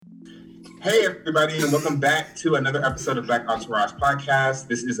Hey, everybody, and welcome back to another episode of Black Entourage Podcast.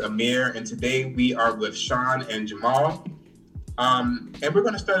 This is Amir, and today we are with Sean and Jamal. And we're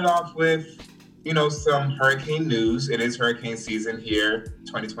going to start it off with, some hurricane news. It is hurricane season here,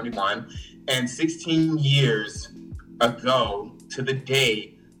 2021. And 16 years ago to the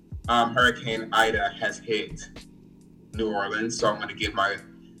day, Hurricane Ida has hit New Orleans. So I'm going to give my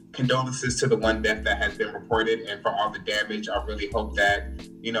condolences to the one death that has been reported, and for all the damage. I really hope that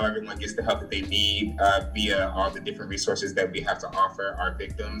everyone gets the help that they need via all the different resources that we have to offer our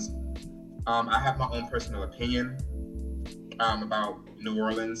victims. I have my own personal opinion about New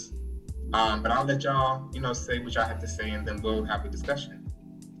Orleans, but I'll let y'all say what y'all have to say, and then we'll have a discussion.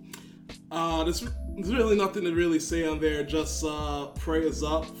 There's really nothing to really say on there. Just prayers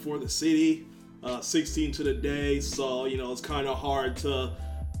up for the city. 16 to the day, so it's kind of hard to.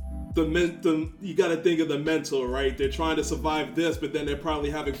 You got to think of the mental, right? They're trying to survive this, but then they're probably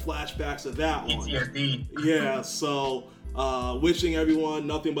having flashbacks of that one. PTSD. Yeah, so wishing everyone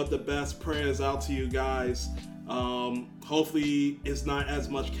nothing but the best. Prayers out to you guys. Hopefully it's not as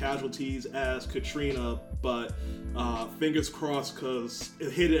much casualties as Katrina, but fingers crossed, because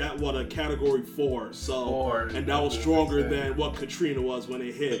it hit it at a category 4. And that was stronger than what Katrina was when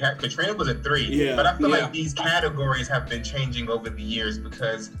it hit. Katrina was a 3. Yeah, but I feel like these categories have been changing over the years,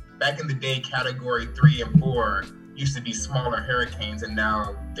 because back in the day, category 3 and 4 used to be smaller hurricanes, and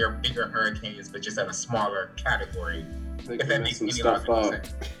now they're bigger hurricanes, but just at a smaller category. If that makes any logical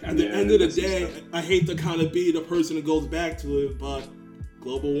sense. At the end of the day, I hate to kind of be the person that goes back to it, but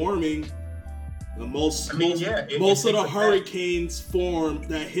global warming, most of the hurricanes form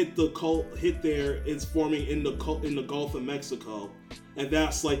that hit there is forming in the Gulf of Mexico. And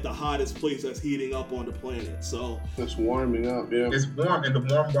that's like the hottest place that's heating up on the planet. So it's warming up, yeah. It's warm, and the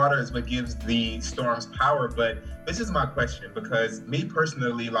warm water is what gives the storms power. But this is my question, because me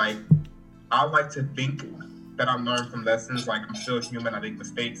personally, I like to think that I'm learned from lessons. Like, I'm still human, I make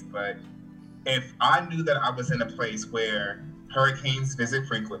mistakes. But if I knew that I was in a place where hurricanes visit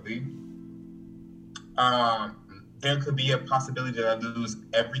frequently, there could be a possibility that I lose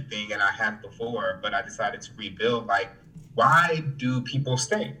everything, and I have before, but I decided to rebuild. Why do people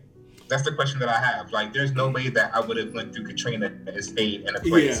stay? That's the question that I have. There's no way that I would have went through Katrina and stayed in a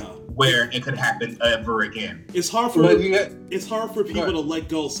place where it could happen ever again. It's hard for people to let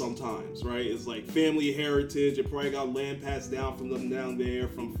go sometimes, right? It's like family heritage. You probably got land passed down from them down there,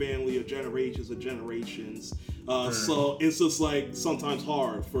 from family of generations. So it's just sometimes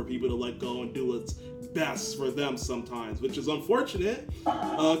hard for people to let go and do what's best for them sometimes, which is unfortunate,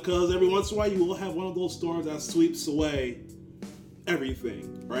 because every once in a while you will have one of those storms that sweeps away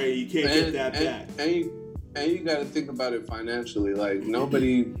everything, right? You can't get that back. And you got to think about it financially.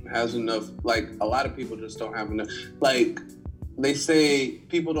 Nobody has enough. A lot of people just don't have enough. They say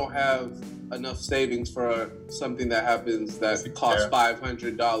people don't have enough savings for something that happens that costs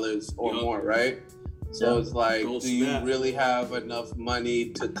 $500 or more, right? So it's do you really have enough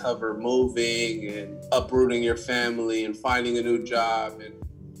money to cover moving and uprooting your family and finding a new job? And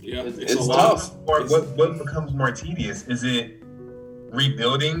it's tough. Or what becomes more tedious? Is it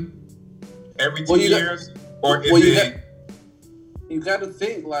rebuilding every 2 years? You got to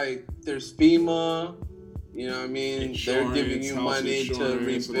think, there's FEMA, you know what I mean? Insurance, they're giving you money to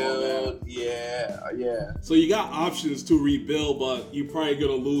rebuild. Yeah. So you got options to rebuild, but you're probably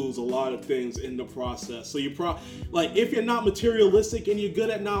going to lose a lot of things in the process. So you if you're not materialistic and you're good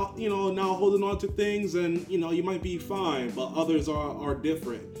at now holding on to things, and you might be fine, but others are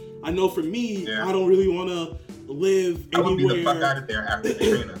different. I know for me, I don't really want to live anywhere. I would be the fuck out of there after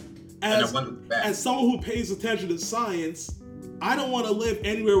Katrina. As someone who pays attention to science, I don't want to live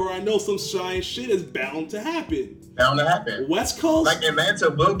anywhere where I know some science shit is bound to happen. West Coast?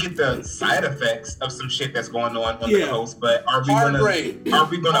 Atlanta will get the side effects of some shit that's going on the coast, but are we gonna flood? Yeah, are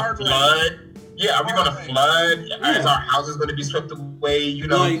we gonna flood? Yeah. Is our houses gonna be swept away?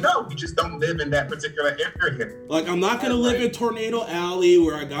 No, we just don't live in that particular area. I'm not gonna live in Tornado Alley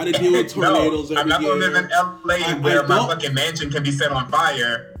where I gotta deal with tornadoes every year. I'm not gonna live in LA where my fucking mansion can be set on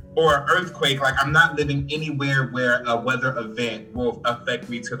fire. Or an earthquake. I'm not living anywhere where a weather event will affect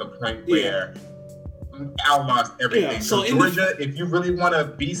me to the point where I lost everything. Yeah. So Georgia, if you really want to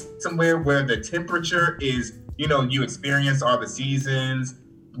be somewhere where the temperature is, you experience all the seasons,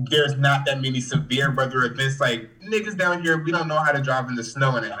 there's not that many severe weather events. Niggas down here, we don't know how to drive in the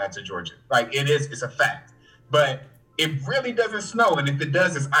snow in Atlanta, Georgia. It's a fact. But it really doesn't snow, and if it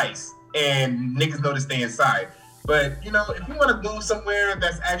does, it's ice. And niggas know to stay inside. But, if you want to go somewhere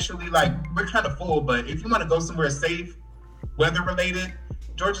that's actually, we're kind of full, but if you want to go somewhere safe, weather-related,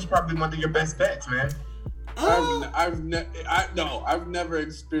 Georgia's probably one of your best bets, man. I've never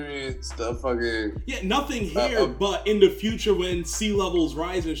experienced a fucking. Yeah, nothing here, but in the future when sea levels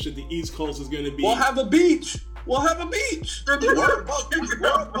rise and shit, the East Coast is gonna be. We'll have a beach. We're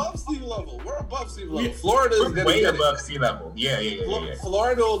above sea level. We're above sea level. Yeah. Florida is gonna way get above it. sea level. Yeah.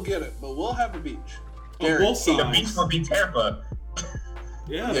 Florida will get it, but we'll have a beach. On both sides. The beach will be Tampa.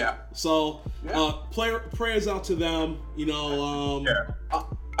 Yeah. So, prayers out to them. You know.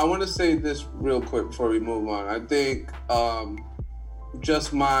 I want to say this real quick before we move on. I think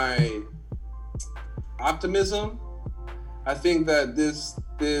just my optimism. I think that this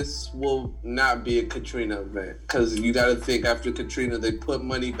will not be a Katrina event because you got to think after Katrina they put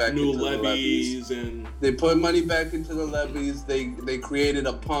money back into the levees and they put money back into the levees. They created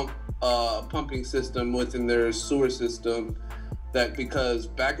a pumping system within their sewer system that because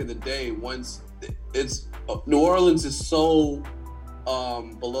back in the day once it's New Orleans is so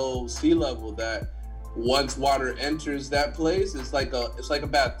below sea level that once water enters that place it's like a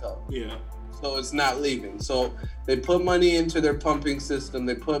bathtub. Yeah. So it's not leaving. So they put money into their pumping system.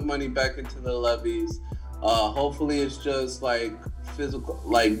 They put money back into the levees. Hopefully it's just like physical,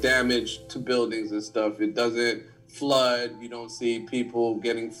 like damage to buildings and stuff. It doesn't flood. You don't see people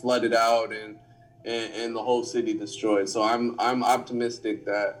getting flooded out and the whole city destroyed. So I'm optimistic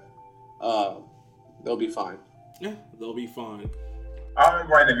that they'll be fine. Yeah, they'll be fine. All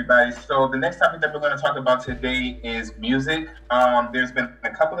right, everybody. So the next topic that we're going to talk about today is music. There's been a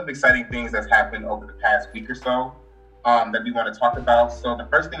couple of exciting things that's happened over the past week or so that we want to talk about. So the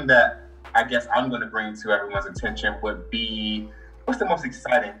first thing that I guess I'm going to bring to everyone's attention would be, what's the most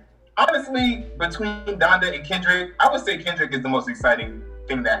exciting? Honestly, between Donda and Kendrick, I would say Kendrick is the most exciting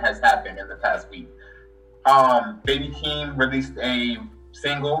thing that has happened in the past week. Baby Keem released a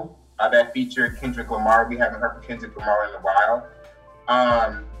single that featured Kendrick Lamar. We haven't heard from Kendrick Lamar in a while.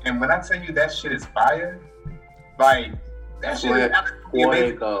 And when I tell you that shit is fire, like that shit is absolutely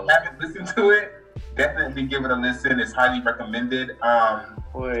amazing. If you haven't listened to it, definitely give it a listen. It's highly recommended. I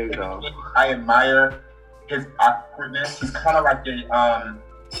admire his awkwardness. He's kind of like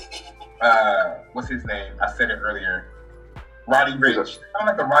what's his name? I said it earlier. Roddy Ricch. Kind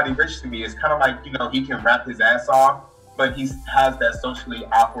of like a Roddy Ricch to me. It's kind of like, you know, he can rap his ass off, but he has that socially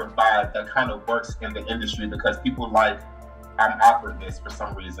awkward vibe that kind of works in the industry because people like awkwardness for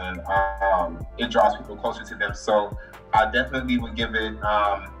some reason. It draws people closer to them. So I definitely would give it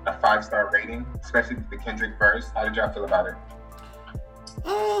a 5-star rating, especially the Kendrick verse. How did y'all feel about it?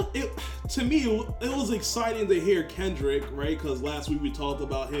 To me, it was exciting to hear Kendrick, right? Because last week we talked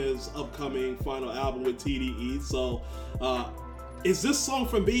about his upcoming final album with TDE. So, is this song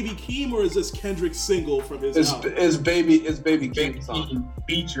from Baby Keem or is this Kendrick's single from his album? It's Baby Keem song.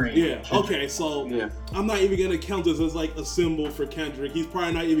 Featuring. Yeah, okay, so I'm not even going to count this as like a symbol for Kendrick. He's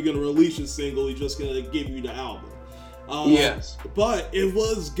probably not even going to release a single. He's just going to give you the album. Yes. But it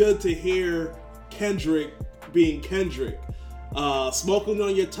was good to hear Kendrick being Kendrick. Smoking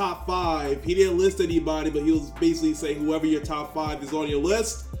on your top 5. He didn't list anybody, but he was basically saying whoever your top 5 is on your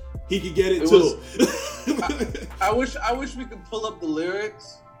list, he could get it too. I wish we could pull up the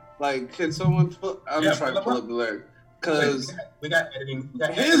lyrics. Like, can someone I'm trying to pull up the lyrics because we got editing.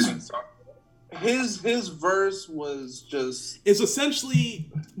 His verse was just. It's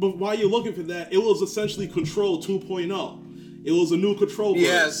essentially, but while you're looking for that, it was essentially Control 2.0. It was a new Control verse.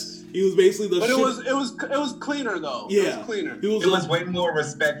 Yes. He was basically But it was cleaner though. Yeah. It was cleaner. It was way more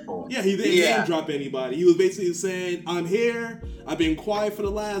respectful. Yeah, he didn't name drop anybody. He was basically saying, I'm here. I've been quiet for the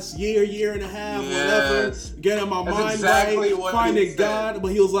last year and a half, whatever. Getting my mind right, finding God.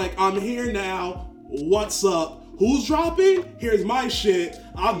 But he was like, I'm here now. What's up? Who's dropping? Here's my shit.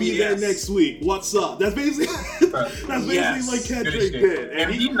 I'll be there next week. What's up? That's basically what Kendrick did.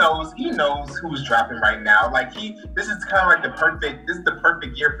 And he knows who's dropping right now. Like this is kind of like the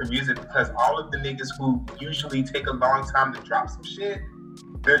perfect year for music because all of the niggas who usually take a long time to drop some shit,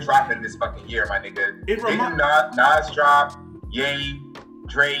 they're dropping this fucking year, my nigga. Nas drop, Ye,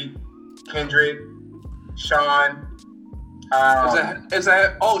 Drake, Kendrick, Sean.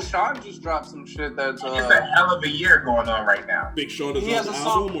 Sean just dropped some shit that's. It's a hell of a year going on right now. Big Sean is on an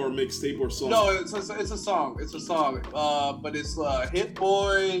album or mixtape or song? No, it's a song. It's a song. But it's Hit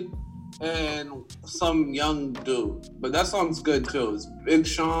Boy and some young dude. But that song's good too. It's Big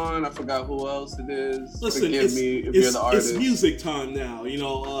Sean. I forgot who else it is. Listen, Forgive me if you're the artist. It's music time now. You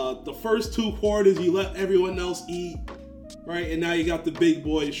know, the first 2 quarters you let everyone else eat, right? And now you got the big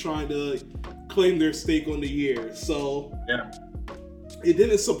boys trying to claim their stake on the year. So it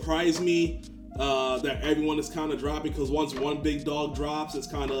didn't surprise me that everyone is kind of dropping because once one big dog drops, it's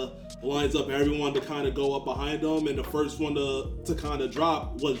kind of lines up everyone to kind of go up behind them. And the first one to kind of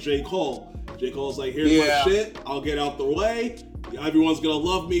drop was J. Cole. J. Cole's like, here's my shit. I'll get out the way. Everyone's gonna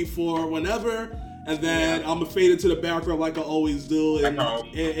love me for whenever. And then I'm gonna fade into the background like I always do, and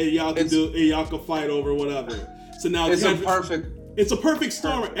y'all can fight over whatever. So now it's a perfect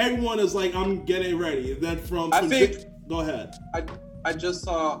storm. Everyone is like, I'm getting ready. And then go ahead. I just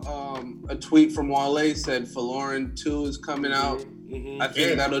saw a tweet from Wale said Forlorn 2 is coming out. Mm-hmm. I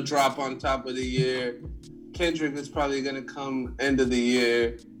think that'll drop on top of the year. Kendrick is probably gonna come end of the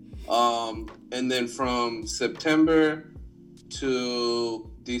year, and then from September to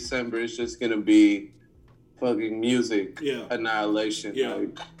December, it's just gonna be fucking music annihilation. Yeah,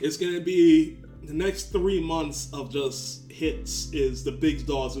 it's gonna be the next 3 months of just hits. Is the big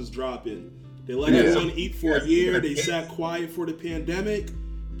dogs is dropping. They let everyone eat for a year. They sat quiet for the pandemic,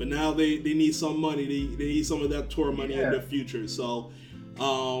 but now they need some money. They need some of that tour money in the future. So,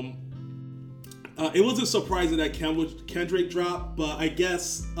 it wasn't surprising that Kendrick dropped, but I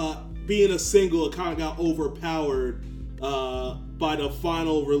guess being a single, it kind of got overpowered by the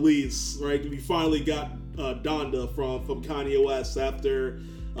final release, right? We finally got Donda from Kanye West after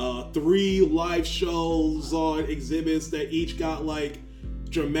 3 live shows on exhibits that each got like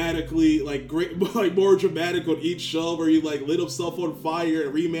dramatically, like great, like more dramatic on each show, where he like lit himself on fire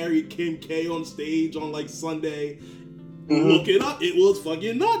and remarried Kim K on stage on like Sunday. Mm-hmm. Look it up, it was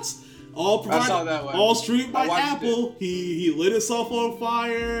fucking nuts. All streamed by Apple. He lit himself on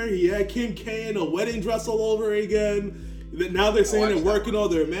fire. He had Kim K in a wedding dress all over again. Now they're saying they're working on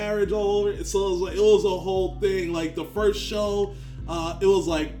their marriage all over. So it was a whole thing. Like the first show, it was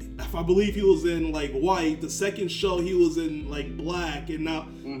like, I believe he was in like white. The second show he was in like black, and now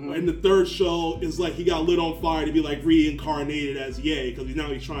in the third show is like he got lit on fire to be like reincarnated as Ye, because now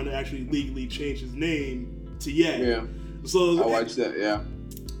he's trying to actually legally change his name to Ye. Yeah. So I watched that. Yeah.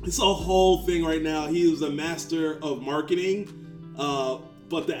 It's a whole thing right now. He was a master of marketing,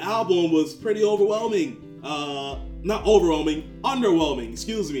 but the album was pretty overwhelming. Not overwhelming, underwhelming,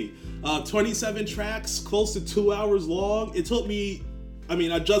 excuse me. 27 tracks, close to 2 hours long. It took me,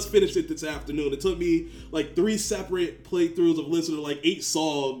 I just finished it this afternoon. It took me like 3 separate playthroughs of listening to like 8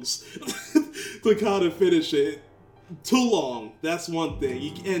 songs to kind of finish it. Too long, that's one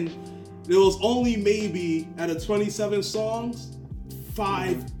thing. And there was only maybe, out of 27 songs,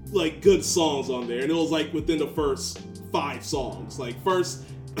 5 like good songs on there. And it was like within the first 5 songs. Like first,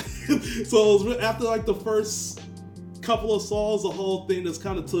 so it was after like the first couple of songs, the whole thing just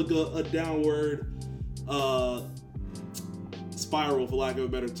kind of took a downward spiral, for lack of a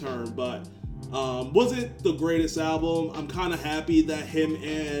better term. But wasn't the greatest album. I'm kind of happy that him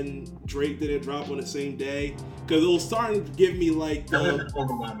and Drake didn't drop on the same day, because it was starting to give me like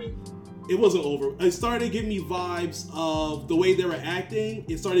overwhelming. It wasn't over. It started to give me vibes of the way they were acting.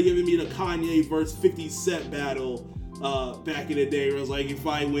 It started giving me the Kanye versus 50 Cent battle back in the day, where it was like, if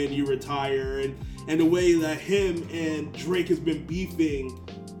I win, you retire, and the way that him and Drake has been beefing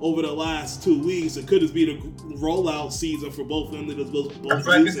over the last 2 weeks. It could just be the rollout season for both of them. That both I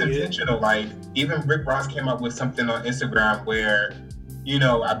feel like it's intentional. Like, even Rick Ross came up with something on Instagram where,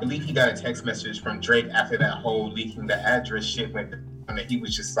 I believe he got a text message from Drake after that whole leaking the address shit went down, and he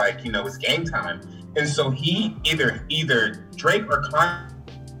was just like, it's game time. And so he either Drake or Kanye,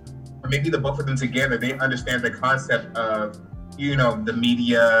 or maybe the both of them together, they understand the concept of, the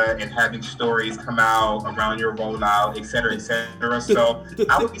media and having stories come out around your rollout, et cetera, et cetera. So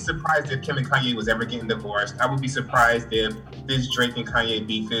I would be surprised if Kim and Kanye was ever getting divorced. I would be surprised if this Drake and Kanye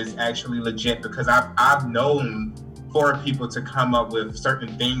beef is actually legit, because I've known for people to come up with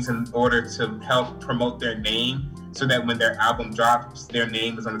certain things in order to help promote their name, so that when their album drops, their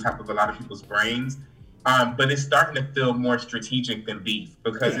name is on the top of a lot of people's brains. But it's starting to feel more strategic than beef,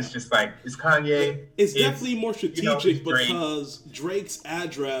 because it's just like, it's Kanye. It's definitely more strategic, because Drake's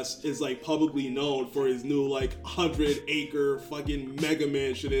address is like publicly known for his new like 100-acre fucking mega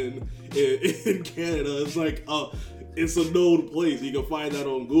mansion in Canada. It's like it's a known place. You can find that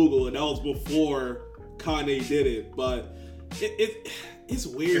on Google, and that was before Kanye did it. But it's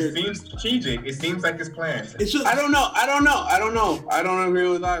weird. It seems strategic. It seems like it's planned. It's just I don't know. I don't agree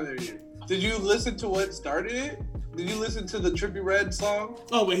with either of you. Did you listen to what started it? Did you listen to the Trippie Redd song?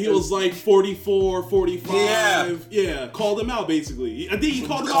 Oh, but he was like 44, 45. Yeah, called him out, basically. I think he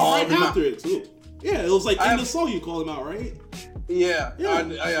called him out right after it, too. Yeah, it was like in the song you called him out, right? Yeah.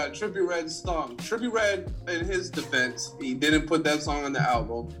 Trippie Redd's song. Trippie Redd, in his defense, he didn't put that song on the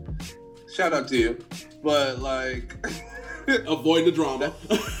album. Shout out to you. But, like... Avoid the drama.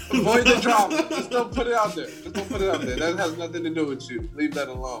 Avoid the drama. Just don't put it out there. That has nothing to do with you. Leave that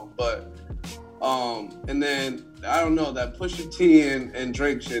alone. But And then I don't know, that Pusha T and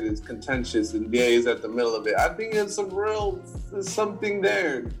Drake shit is contentious, and Ye is at the middle of it. I think there's something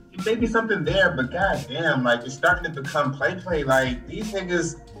there. Maybe something there, but goddamn, like it's starting to become play. Like these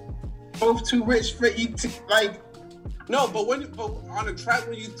niggas both too rich for you to like. No, but on a track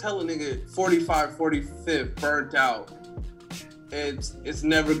when you tell a nigga 45, 45th burnt out, it's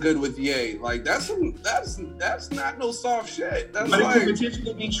never good with Ye. Like that's not no soft shit. That's but like, it could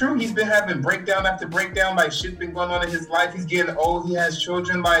potentially be true. He's been having breakdown after breakdown. Like shit's been going on in his life. He's getting old. He has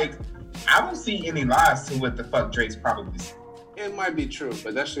children. Like I don't see any lies to what the fuck Drake's probably saying. It might be true,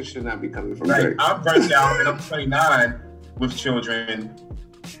 but that shit should not be coming from like, Drake. I'm burnt out and I'm 29 with children,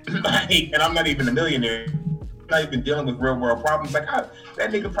 like, and I'm not even a millionaire. I'm not even dealing with real world problems. Like that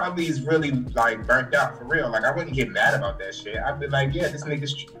nigga probably is really like burnt out for real. Like I wouldn't get mad about that shit. I'd be like, yeah, this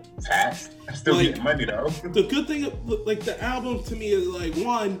nigga's fast. I'm still like, getting money though. The good thing, like the album to me is like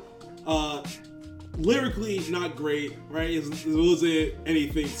one, lyrically not great, right? It wasn't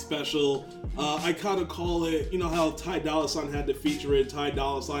anything special. I kind of call it, you know how Ty Dolla $ign had the feature in Ty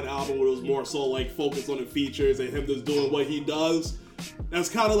Dolla $ign album where it was more so like focused on the features and him just doing what he does. That's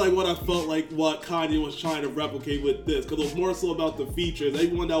kind of like what I felt like what Kanye was trying to replicate with this, because it was more so about the features.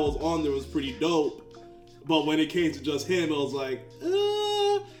 Everyone that was on there was pretty dope, but when it came to just him, it was like,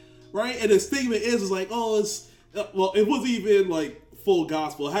 right? And the statement is like, oh, it wasn't even like full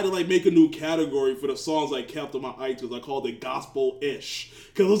gospel. I had to like make a new category for the songs I kept on my iTunes. I called it gospel-ish,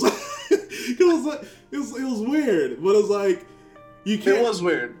 because it was weird, but it was like you can't. It was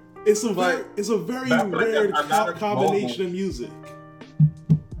weird. It's a very weird combination of music.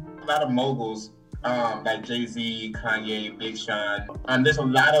 A lot of moguls, like Jay-Z, Kanye, Big Sean. There's a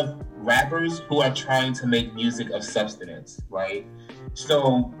lot of rappers who are trying to make music of substance, right?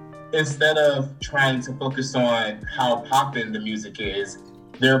 So instead of trying to focus on how poppin' the music is,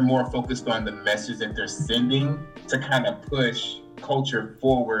 they're more focused on the message that they're sending to kind of push culture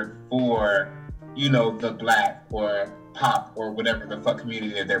forward for, you know, the black or pop or whatever the fuck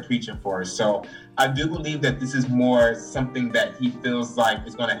community that they're preaching for. So I do believe that this is more something that he feels like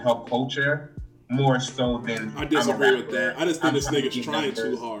is going to help culture more so than. I disagree with that. I just think this nigga's trying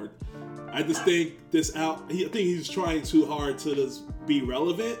too hard. I just think I think he's trying too hard to just be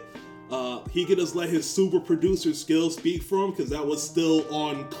relevant. He could just let his super producer skills speak for him, because that was still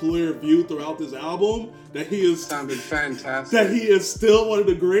on clear view throughout this album. That he is sounded fantastic. That he is still one of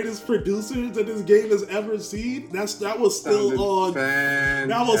the greatest producers that this game has ever seen. That was still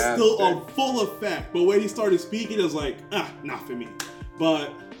on full effect. But when he started speaking, it was like, not for me.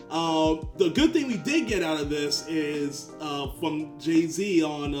 But the good thing we did get out of this is from Jay-Z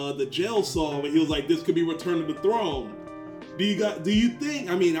on the Jail song, when he was like, "This could be Return to the Throne." Do you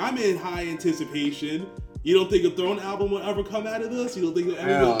think? I mean, I'm in high anticipation. You don't think a Throne album will ever come out of this? You don't think?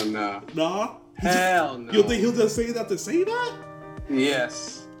 Hell no. Nah. Hell no. You don't think he'll just say that to say that?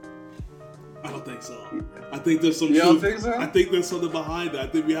 Yes. I don't think so. I think there's some. You don't think so? I think there's something behind that. I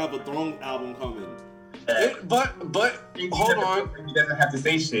think we have a Throne album coming. But hold on. He doesn't have to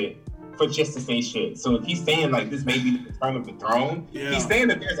say shit for just to say shit. So if he's saying like this may be the return of the throne, he's saying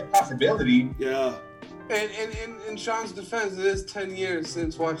that there's a possibility. Yeah. And in Sean's defense, it is 10 years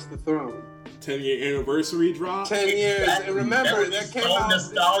since Watch the Throne. 10-year anniversary drop. 10 years, exactly. And remember that came out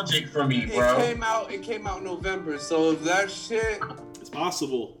nostalgic for me, bro. It came out in November, so if that shit, it's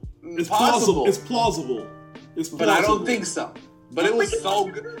possible. It's plausible. It's plausible. But I don't think so. But it was so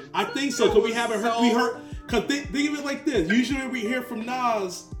good. I think so, because we haven't heard. We heard. Cause think of it like this. Usually when we hear from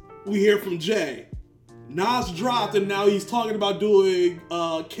Nas, we hear from Jay. Nas dropped, and now he's talking about doing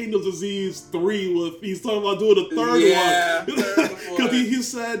Kingdom Disease 3 he's talking about doing a third one. Because he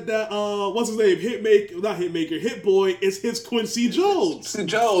said that, what's his name? Hit Boy is his Quincy Jones.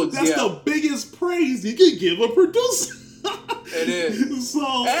 That's the biggest praise you can give a producer. It is.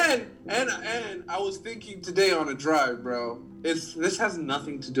 So and I was thinking today on a drive, bro. This has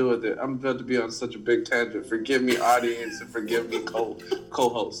nothing to do with it. I'm about to be on such a big tangent. Forgive me, audience, and forgive me,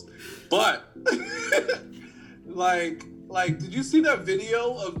 co-host. But like, did you see that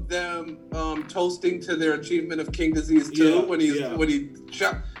video of them toasting to their achievement of King Disease 2 when he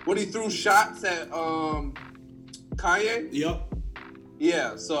threw shots at Kanye? Yep.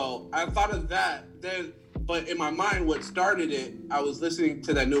 Yeah. So I thought of that then. But in my mind, what started it, I was listening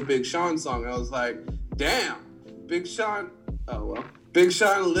to that new Big Sean song. I was like, damn, Big Sean. Oh, well. Big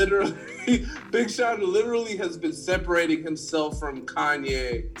Sean literally has been separating himself from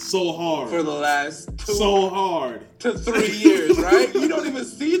Kanye so hard for the last 2 to 3 years, right? You don't even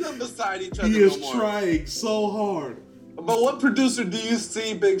see them beside each other no more. He is trying so hard. But what producer do you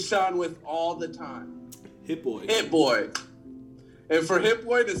see Big Sean with all the time? Hit Boy. And for Hit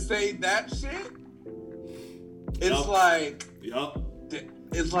Boy to say that shit, it's like,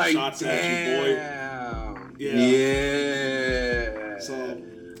 it's like, shots at you, boy. Yeah. So,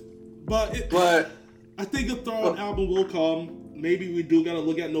 but I think a Throne album will come. Maybe we do got to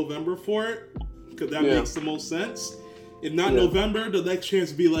look at November for it, because that makes the most sense. If not November, the next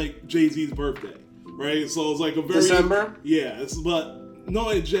chance would be like Jay-Z's birthday, right? So it's like a very December. But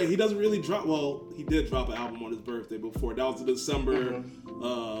knowing Jay, he doesn't really drop. Well, he did drop an album on his birthday before. That was the December.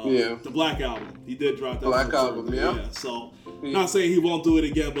 The Black Album. He did drop that. Black Album. Yeah. So. Not saying he won't do it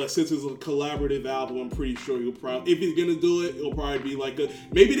again, but since it's a collaborative album, I'm pretty sure he'll probably, if he's gonna do it, it'll probably be like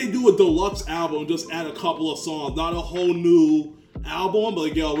maybe they do a deluxe album, just add a couple of songs, not a whole new album, but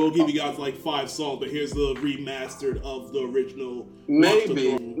like, yo, we'll give you guys like 5 songs, but here's the remastered of the original.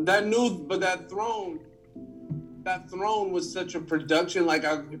 Maybe that Throne was such a production. Like,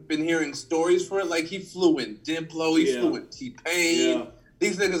 I've been hearing stories for it. Like, he flew in Diplo, he flew in T-Pain. Yeah.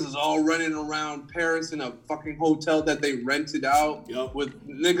 These niggas is all running around Paris in a fucking hotel that they rented out with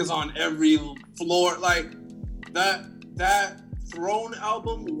niggas on every floor. Like, that Throne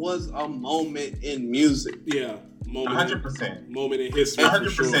album was a moment in music. Yeah. 100%. Moment in history.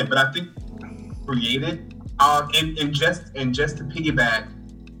 100%. Sure. But I think created, and just to piggyback,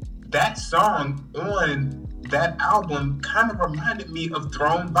 that song on that album kind of reminded me of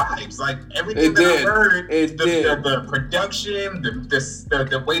Throne vibes. Like, everything I heard, the production,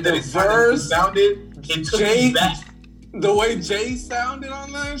 the way that it sounded, it took me back. The way Jay sounded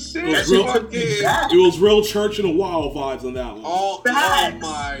on that shit, it was real Church in the Wild vibes on that one. Oh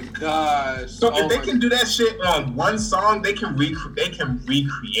my gosh! So if they can do that shit on one song, they can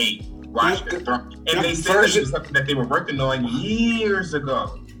recreate Watch the Throne. And they said that it was something that they were working on years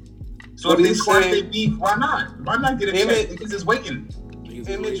ago. So if they squash their beef, why not? Why not get a check? Because it's waiting.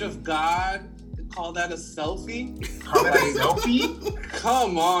 Image of God. Call that a selfie? Call that a selfie?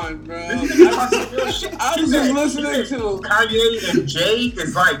 Come on, bro. I was just listening to Kanye and Jay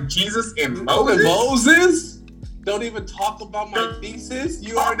is like Jesus and Moses. Don't even talk about my thesis.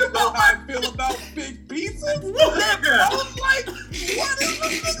 You already know how I feel about big pieces. I was like, what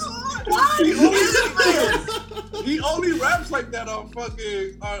is this nigga? He only raps like that on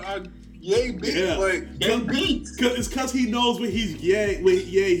fucking on Ye beats. Yeah. Like Ye beats. It's because he knows when he's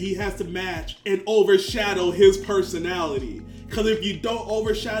Ye, he has to match and overshadow his personality. Because if you don't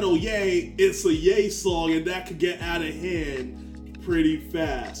overshadow Ye, it's a Ye song, and that could get out of hand pretty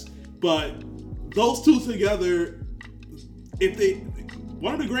fast. But those two together,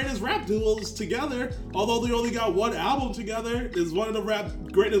 one of the greatest rap duos together, although they only got one album together, is one of the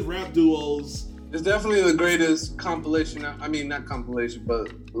greatest rap duos. It's definitely the greatest compilation. I mean, not compilation, but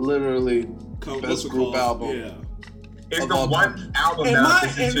literally best group album. Yeah, it's the one album that I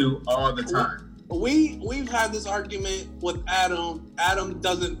listen to all the time. We've had this argument with Adam. Adam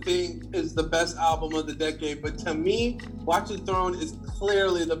doesn't think it's the best album of the decade, but to me, Watch the Throne is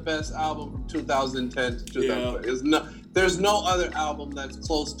clearly the best album from 2010 to 2020. Yeah. There's no other album that's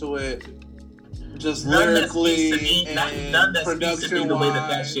close to it, just lyrically and production the way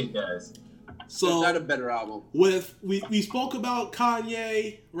that shit does. So it's not a better album. We spoke about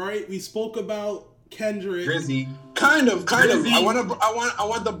Kanye, right? We spoke about Kendrick. Drizzy. Kind of. I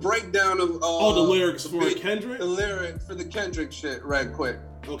want the breakdown of the lyrics for Kendrick. The lyrics for the Kendrick shit, right quick.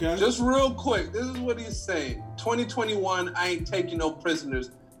 Okay. Just real quick. This is what he's saying. 2021, I ain't taking no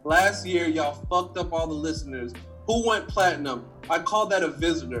prisoners. Last year, y'all fucked up all the listeners. Who went platinum? I call that a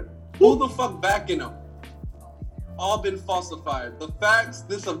visitor. Who the fuck backing them? All been falsified. The facts,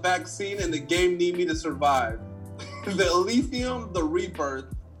 this a vaccine and the game need me to survive. The Elysium, the rebirth.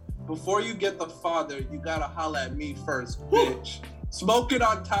 Before you get the father, you gotta holla at me first, bitch. Smoke it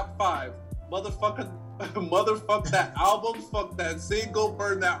on top 5. Motherfuck that album, fuck that single,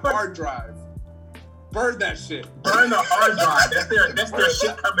 burn that hard drive. Burn that shit. Burn the hard drive. That's their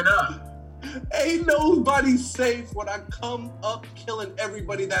shit coming up. Ain't nobody safe when I come up killing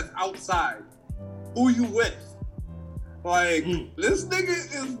everybody that's outside. Who you with? Like, this nigga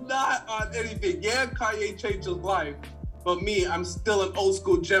is not on anything. Yeah, Kanye changed his life, but me, I'm still an old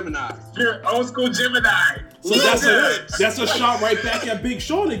school Gemini. You're an old school Gemini. So that's a shot right back at Big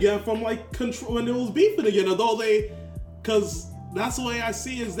Sean again from like Control when it was beefing again. Although because that's the way I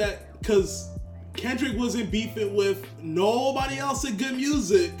see is that because Kendrick wasn't beefing with nobody else in good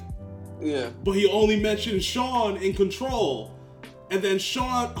music. Yeah. But he only mentioned Sean in Control. And then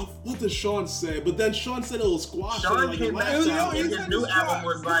Sean, what did Sean say? But then Sean said it was squash. Sean came back and his new album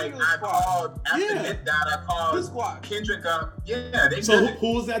was like, I called, after Nick died, I called Kendrick up. Yeah, they So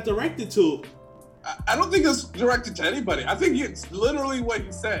who was that directed to? I don't think it's directed to anybody. I think it's literally what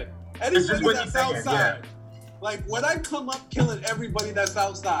he said. Anybody that's outside. Like when I come up killing everybody that's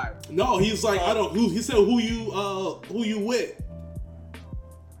outside. No, he's like, I don't. He said, who you with?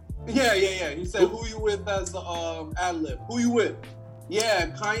 Yeah. He said, who you with as ad lib. Who you with? Yeah,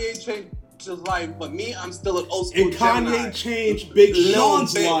 Kanye changed his life, but me, I'm still an old school And Kanye Gemini. changed Big Little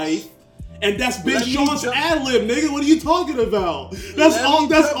Sean's bitch. life. And that's Big Let me Sean's just- ad lib, nigga. What are you talking about? That's all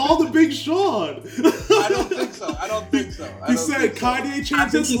the Big Sean. I don't think so. He said Kanye I changed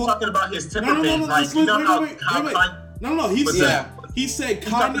think his he's life. talking about his No, temperament. Like, you know how Kanye- No. He What's said that? he said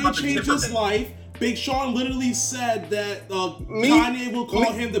talking Kanye about the changed his temperament. life. Big Sean literally said that Kanye will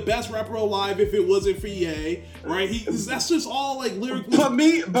call him the best rapper alive if it wasn't for Ye. Right? That's just all like lyrically.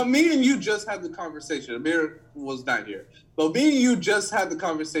 But me and you just had the conversation. Amir was not here. But me and you just had the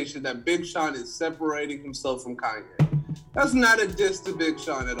conversation that Big Sean is separating himself from Kanye. That's not a diss to Big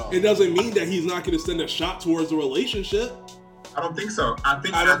Sean at all. It doesn't mean that he's not going to send a shot towards the relationship. I don't think so. I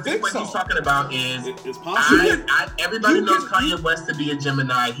think what so. he's talking about is It's possible. everybody knows Kanye West to be a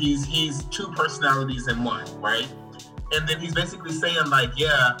Gemini. He's two personalities in one, right? And then he's basically saying like,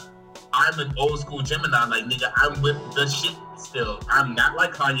 yeah, I'm an old school Gemini. Like, nigga, I'm with the shit still. I'm not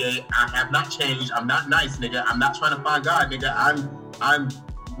like Kanye. I have not changed. I'm not nice, nigga. I'm not trying to find God, nigga. I'm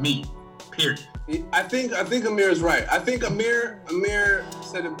me. Period. I think Amir is right. I think Amir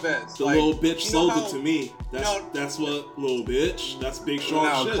said it best. The like, little bitch you know sold how- it to me. That's what little bitch. That's Big Sean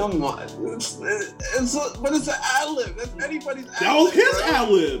No, shit. come on. But it's an ad lib. That's anybody's ad lib. That was his bro. ad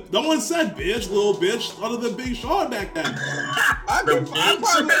lib. No one said bitch, little bitch, other than Big Sean back then. I The can- I bitch.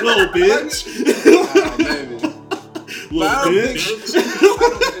 probably- Little bitch. Oh, baby. Little I don't bitch. I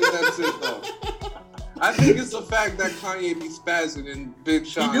don't think that's it though. I think it's the fact that Kanye be spazzing and Big He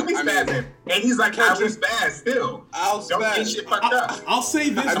Sean. do be spazzing. And he's like, I will spaz still. I'll Don't get spaz. shit fucked up. I'll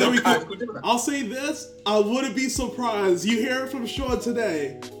say this I very don't- quick. I'll say this. I wouldn't be surprised. You hear it from Sean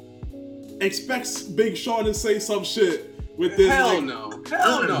today. Expects Big Sean to say some shit with this. Hell like, no.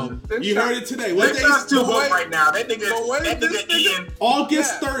 Hell no. Big You Sean- heard it today. What Big day? Sean's too the way- woke right now. That the way nigga this nigga- eating.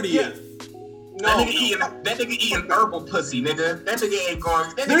 August Yeah, 30th. No. That nigga eating herbal pussy, nigga. That nigga ain't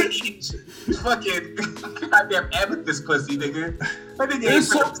going. That nigga eating fucking goddamn amethyst pussy, nigga. That nigga ain't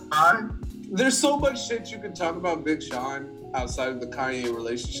There's so- fine. There's so much shit you can talk about Big Sean outside of the Kanye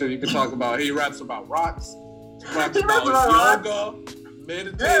relationship. You can talk about, he raps about rocks, raps He raps about about yoga,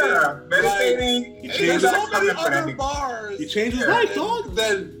 meditating. Yeah, meditating. He Like, changed there's his so many for that other nigga. bars. He changed his Yeah. life, dog.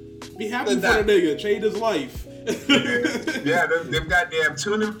 Then Be happy for that- the nigga. Changed his life. Yeah, them goddamn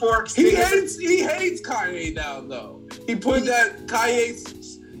tuning forks. he nigga. hates Kanye now though. He put that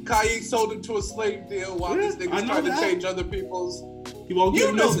Kanye sold him to a slave deal while Yeah, these I niggas know trying to that. change other people's. He won't You give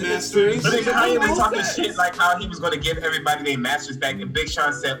him know his the masters. history. But then Kanye was No talking sense. shit like how he was going to give everybody their masters back, and Big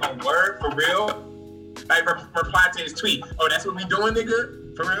Sean said, "Oh, word for real." Like replied to his tweet, "Oh, that's what we doing,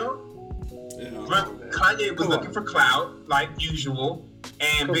 nigga, for real." Yeah. But Kanye was Come looking on. for clout, like usual.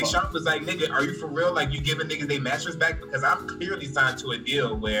 And Come Big on. Sean was like, nigga, are you for real? Like, you giving niggas their masters back? Because I'm clearly signed to a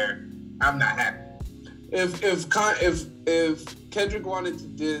deal where I'm not happy. If Kendrick wanted to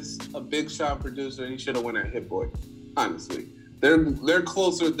diss a Big Sean producer, he should have went at Hit Boy. Honestly, they're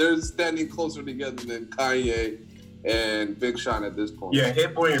closer. They're standing closer together than Kanye and Big Sean at this point. Yeah,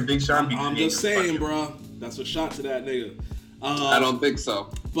 Hit Boy and Big Sean be I'm creating just saying, fucking- bro. That's a shot to that nigga. I don't think so.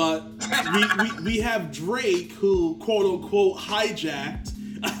 But we have Drake, who quote unquote hijacked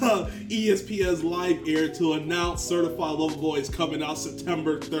ESPN's live air to announce Certified Lover Boy is coming out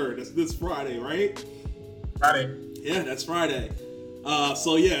September 3rd. That's this Friday, right? Friday. Yeah, that's Friday.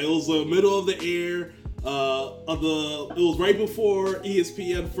 So yeah, it was the middle of the air. It was right before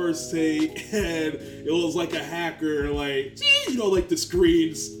ESPN First Take, and it was like a hacker, like, you know, like the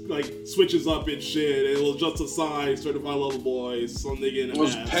screens like switches up and shit. It was just a sign, Certified Lover Boy, some nigga in a It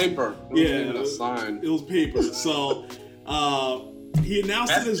was mask. paper. It Yeah, wasn't even a sign. It was paper. So he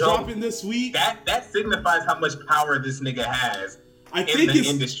announced That's it is dope. dropping this week. That signifies how much power this nigga has. I in think the it's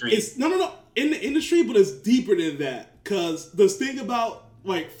industry. It's no in the industry, but it's deeper than that. Cause the thing about,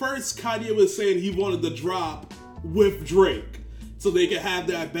 like, first Kanye was saying he wanted to drop with Drake so they could have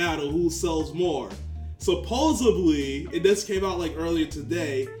that battle, who sells more. Supposedly, and this came out like earlier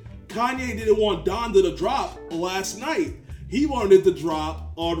today, Kanye didn't want Donda to drop last night. He wanted it to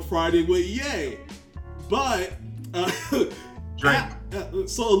drop on Friday with Ye. But Drake.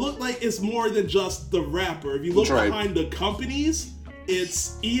 so it looked like it's more than just the rapper. If you look Drake. behind the companies,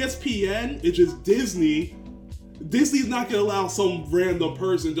 it's ESPN, it's just Disney. Disney's not gonna allow some random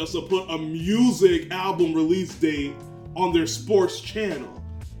person just to put a music album release date on their sports channel.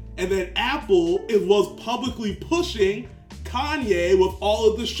 And then Apple, it was publicly pushing Kanye with all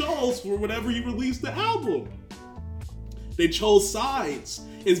of the shows for whenever he released the album. They chose sides.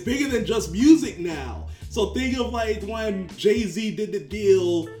 It's bigger than just music now. So think of like when Jay-Z did the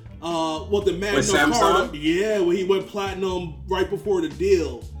deal with the Magna Samsung? Carta. Yeah, when he went platinum right before the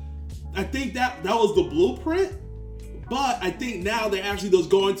deal. I think that was the blueprint. But I think now they're actually just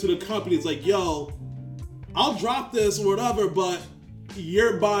going to the companies like, yo, I'll drop this or whatever, but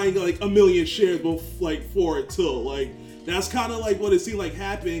you're buying like 1 million shares for it too. Like, that's kind of like what it seemed like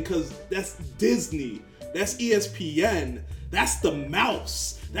happened, because that's Disney, that's ESPN, that's the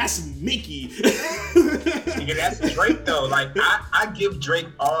mouse, that's Mickey. Yeah, that's Drake though. Like, I give Drake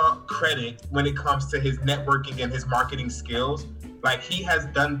all credit when it comes to his networking and his marketing skills. Like, he has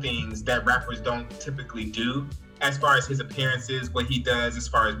done things that rappers don't typically do, as far as his appearances, what he does as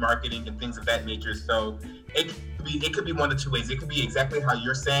far as marketing and things of that nature. So it could be one of two ways. It could be exactly how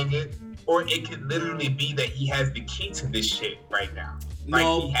you're saying it, or it could literally be that he has the key to this shit right now. Like,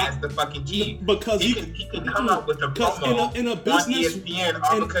 No, he has the fucking key. Because he can come out with a promo in a business, on ESPN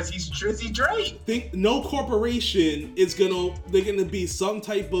all because he's Drizzy Drake. Think no corporation is they're gonna be some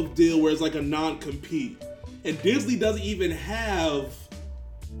type of deal where it's like a non-compete. And Disney doesn't even have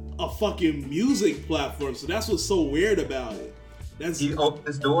a fucking music platform, so that's what's so weird about it. He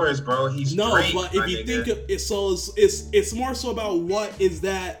opens doors, bro. He's no, Drake, but if you think of it, so it's more so about what is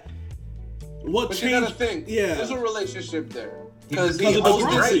that. What but changed? You gotta think. Yeah, there's a relationship there because he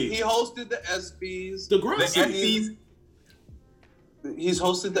hosted the ESPYs. The ESPYs. He's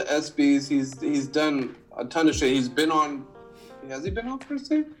hosted the ESPYs. He's done a ton of shit. He's been on. Has he been on First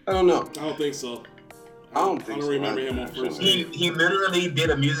Take? I don't know. I don't think so. I don't remember him on First Take. He literally did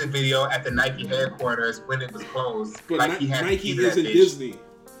a music video at the Nike headquarters when it was closed. But like Nike isn't Disney.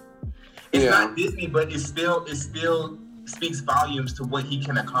 It's not Disney, but it still speaks volumes to what he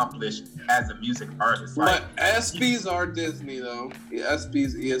can accomplish as a music artist. But ESPYs are Disney though. The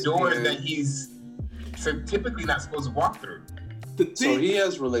ESPYs, ESPN. Doors that he's typically not supposed to walk through. So he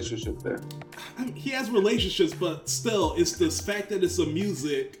has relationship there. He has relationships, but still, it's this fact that it's a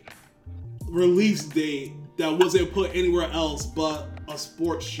music release date that wasn't put anywhere else but a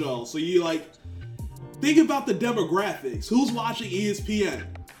sports show. So you think about the demographics. Who's watching ESPN?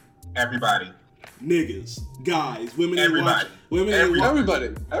 Everybody. Niggas, guys, women. Everybody.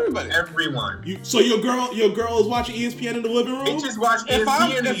 Everybody. Everyone. So your girl is watching ESPN in the living room? Bitches watch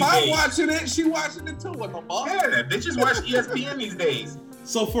ESPN if I'm watching it, she watching it too. What the fuck? Yeah, bitches watch ESPN these days.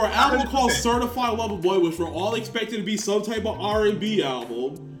 So for an album called Certified Lover Boy, which we're all expecting to be some type of R&B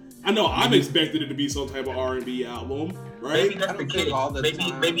album, I know I'm expecting it to be some type of R&B album, right? Maybe that's the case.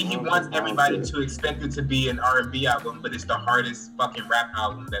 Maybe he wants everybody to expect it to be an R&B album, but it's the hardest fucking rap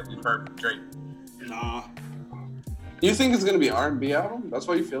album that we've heard from Drake. Nah. You think it's gonna be an R&B album? That's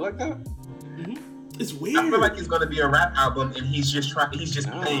why you feel like that? Mm-hmm. It's weird. I feel like it's gonna be a rap album, and he's just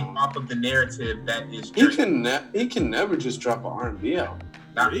playing off of the narrative that is Drake. He can never just drop an R&B album.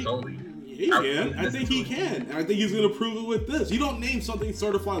 Not solely. He can. I think he can. And I think he's gonna prove it with this. You don't name something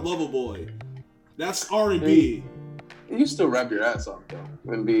Certified Lover Boy. That's R&B. You still rap your ass off though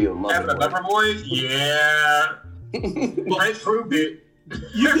and be a lover boy. Lover boy? Yeah. Drake proved it.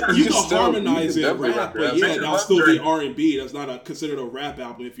 You can harmonize it, rap, but yeah, that'll still be R&B. That's not considered a rap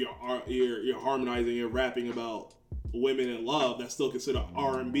album if you're harmonizing and rapping about women and love. That's still considered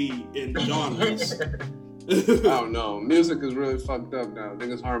R&B in genres. I don't know. Music is really fucked up now.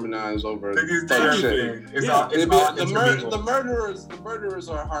 Niggas harmonize over shit. The murderers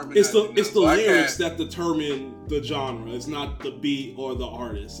are harmonizing. It's the lyrics that determine the genre. It's not the beat or the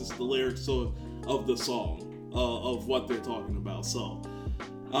artist. It's the lyrics of the song, of what they're talking about. So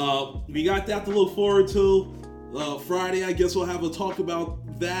we got that to look forward to. Friday, I guess we'll have a talk about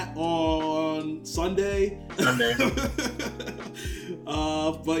that on Sunday.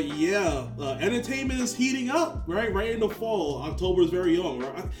 But yeah, entertainment is heating up, right in the fall. October is very young,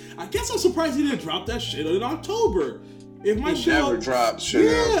 right? I guess I'm surprised he didn't drop that shit in October. If my he never drops shit.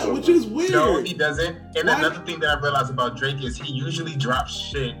 Yeah, which is weird. No, he doesn't. And another thing that I realized about Drake is he usually drops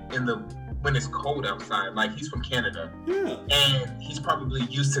shit when it's cold outside. Like, he's from Canada. Yeah. And he's probably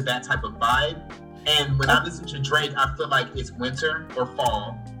used to that type of vibe. And when I listen to Drake, I feel like it's winter or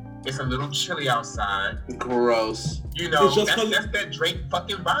fall. It's a little chilly outside. Gross. You know, that's that Drake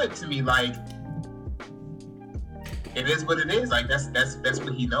fucking vibe to me. Like, it is what it is. Like, that's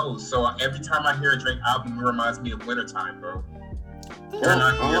what he knows. So every time I hear a Drake album, it reminds me of wintertime, bro.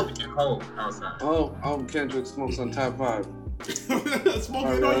 It's cold outside. Oh, Kendrick smokes on top 5.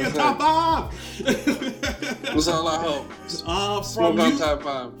 Smoking on your top 5. That's all I hope.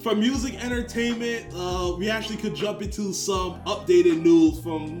 From music entertainment, we actually could jump into some updated news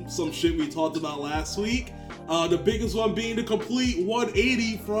from some shit we talked about last week. The biggest one being the complete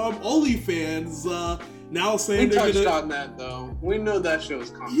 180 from OnlyFans. now saying we they're touched gonna, on that though. We knew that shit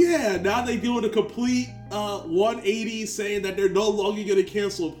was coming. yeah, now they doing a complete 180, saying that they're no longer gonna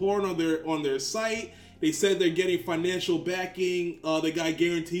cancel porn on their site. They said they're getting financial backing. They got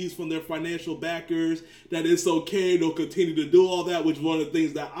guarantees from their financial backers that it's okay. They'll continue to do all that, which is one of the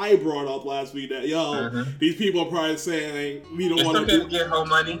things that I brought up last week. That these people are probably saying we don't want to get home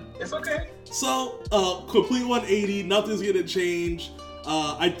money. It's okay. So complete 180. Nothing's gonna change.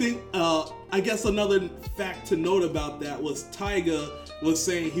 I think. I guess another fact to note about that was Tyga was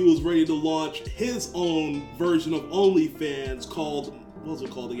saying he was ready to launch his own version of OnlyFans called, what was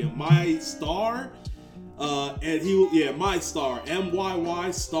it called again? My Star. And My Star,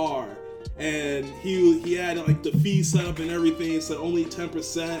 MYY Star, and he had like the fee set up and everything. Said only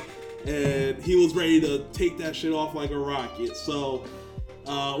 10%, and he was ready to take that shit off like a rocket. So,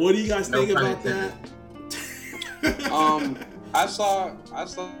 what do you guys think about that? I saw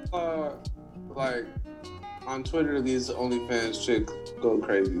like on Twitter these OnlyFans chicks go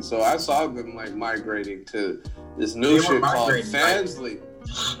crazy. So I saw them like migrating to this new shit called Fansly.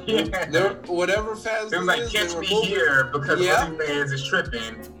 Yeah. Whatever fans. It was like catch me here because OnlyFans is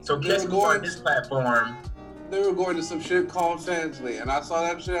tripping. So catch me on this platform. They were going to some shit called Fansly, and I saw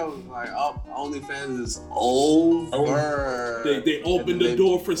that shit. I was like, "Oh, OnlyFans is over." They opened the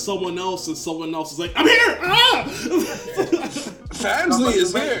door for someone else, and someone else is like, "I'm here!" Ah! Fansly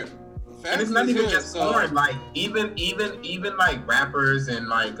is here. And it's not even just porn. Like even like rappers and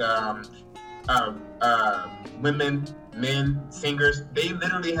like women. Men, singers, they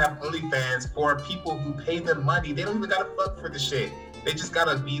literally have OnlyFans for people who pay them money. They don't even gotta fuck for the shit. They just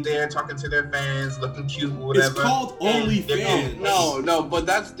gotta be there talking to their fans, looking cute, whatever. It's called OnlyFans. No, but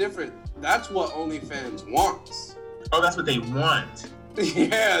that's different. That's what OnlyFans wants. Oh, that's what they want.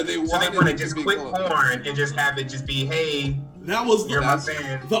 Yeah, they want. So they want to just quit porn and just have it just be, hey, that was the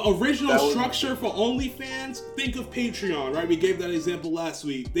original structure for OnlyFans. Think of Patreon, right? We gave that example last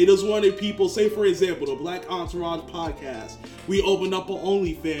week. They just wanted people, say for example, the Black Entourage podcast. We opened up an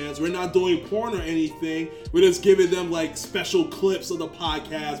OnlyFans. We're not doing porn or anything. We're just giving them like special clips of the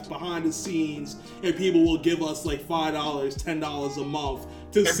podcast behind the scenes, and people will give us like $5, $10 a month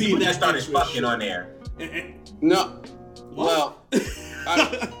to and see people that. Just started fucking on there. No. What? Well,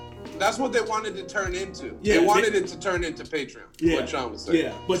 that's what they wanted to turn into. Yeah, they wanted it to turn into Patreon. Yeah, what Sean was saying.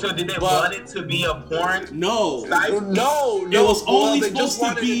 Yeah, but so did they want it to be a porn? No. No. It was only supposed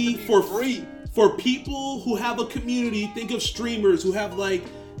to be for free. For people who have a community. Think of streamers who have like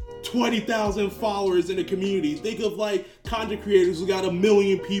 20,000 followers in a community. Think of like content creators who got 1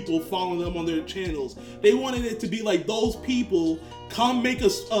 million people following them on their channels. They wanted it to be like those people come make a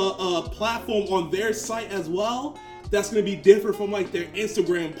platform on their site as well. That's going to be different from like their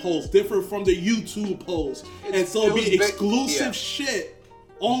Instagram posts, different from their YouTube posts. And so it'll be exclusive shit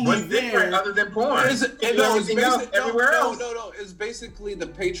only What's there. Different other than porn? Everywhere else. No. It's basically the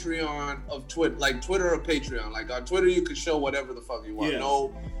Patreon of Twitter, like Twitter or Patreon. Like on Twitter, you can show whatever the fuck you want. Yeah.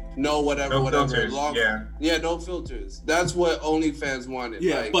 No, whatever. Filters, yeah, no filters. That's what OnlyFans wanted.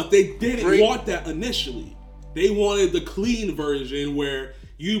 Yeah, like, but they didn't want that initially. They wanted the clean version where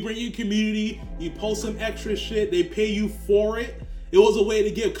you bring your community, you post some extra shit, they pay you for it. It was a way to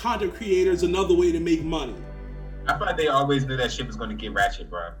give content creators another way to make money. I thought they always knew that shit was going to get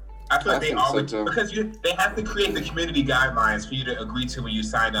ratchet, bro. I thought they always, because they have to create the community guidelines for you to agree to when you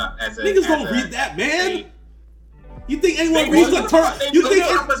sign up. Niggas don't read that, man. You think anyone reads the terms? You think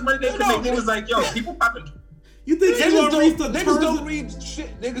how much money they can make? Niggas like, yo, people popping. You think anyone reads the terms? Niggas don't read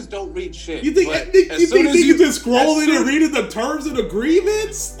shit. Niggas don't read shit. You think niggas just scrolling and reading the terms and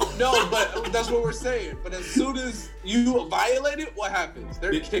agreements? No, but that's what we're saying. But as soon as you violate it, what happens?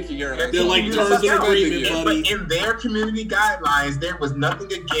 They're kicking your ass. They're like terms and agreement, buddy. But in their community guidelines, there was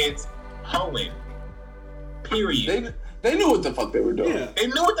nothing against hoeing. Period. They knew what the fuck they were doing. Yeah. They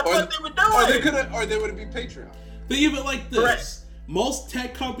knew what the fuck they were doing. Or they would be Patreon. Think of it like this. Correct. Most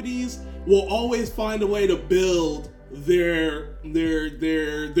tech companies will always find a way to build their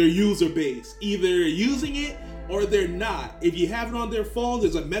user base. Either they're using it or they're not. If you have it on their phone,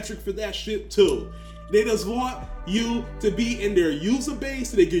 there's a metric for that shit too. They just want you to be in their user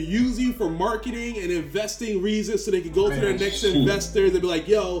base so they can use you for marketing and investing reasons so they can go to their next investors and be like,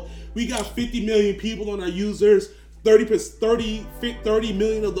 yo, we got 50 million people on our users. 30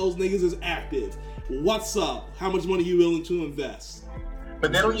 million of those niggas is active. What's up? How much money are you willing to invest?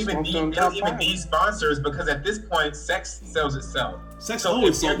 But they don't even need sponsors because at this point, sex sells itself. Sex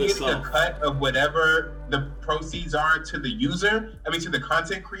always sells itself. So if they're getting a cut of whatever the proceeds are to the user, to the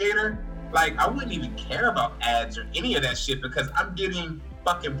content creator, like I wouldn't even care about ads or any of that shit because I'm getting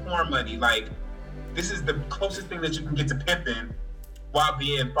fucking porn money. Like this is the closest thing that you can get to pimping while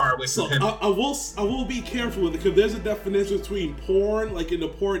being far away from him. I will be careful with it because there's a definition between porn, like in the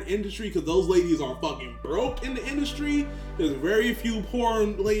porn industry, because those ladies are fucking broke in the industry. There's very few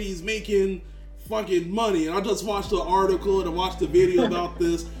porn ladies making fucking money, and I just watched the article and I watched the video about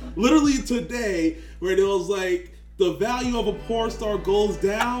this literally today, where it was like the value of a porn star goes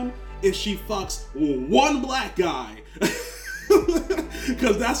down if she fucks one black guy.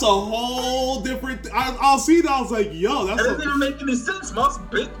 Because that's a whole different. I'll see that. I was like, yo, that doesn't even make any sense. Most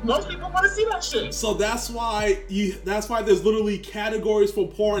people want to see that shit. So that's why there's literally categories for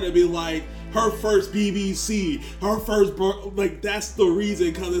porn that be like her first BBC, her first like that's the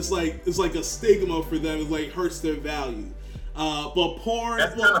reason, because it's like a stigma for them. It's like hurts their value. But porn,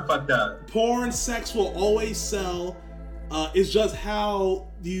 that's kind of fucked up. Porn, sex will always sell. It's just how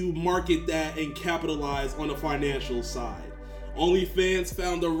you market that and capitalize on the financial side. OnlyFans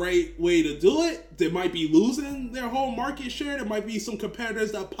found the right way to do it. They might be losing their whole market share. There might be some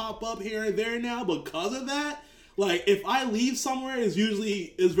competitors that pop up here and there now because of that. Like, if I leave somewhere, it's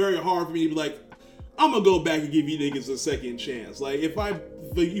very hard for me to be like, I'm gonna go back and give you niggas a second chance. Like, if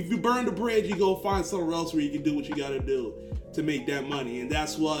you burn the bridge, you go find somewhere else where you can do what you gotta do to make that money. And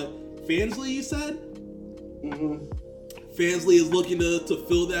that's what Fansly, you said? Mm-hmm. Fansly is looking to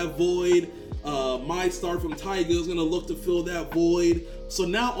fill that void. MyStar from Tiger is gonna look to fill that void. So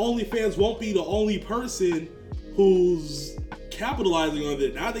now OnlyFans won't be the only person who's capitalizing on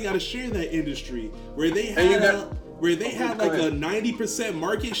it. Now they gotta share that industry where they had like a 90%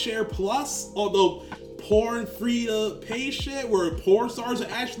 market share plus, although porn free to pay shit where porn stars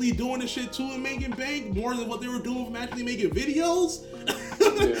are actually doing the shit too and making bank more than what they were doing from actually making videos.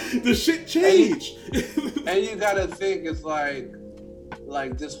 Yeah. The shit changed. And you gotta think it's like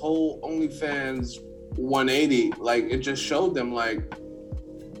this whole OnlyFans 180, like it just showed them like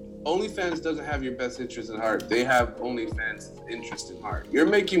OnlyFans doesn't have your best interest in heart. They have OnlyFans' interest in heart. You're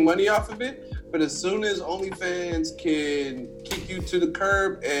making money off of it, but as soon as OnlyFans can kick you to the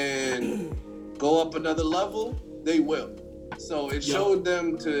curb and go up another level, they will. So it showed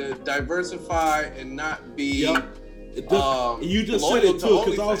them to diversify and not be you just said it too,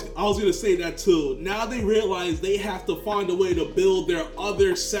 because I was gonna say that too. Now they realize they have to find a way to build their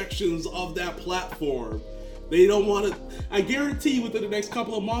other sections of that platform. They don't want to. I guarantee you, within the next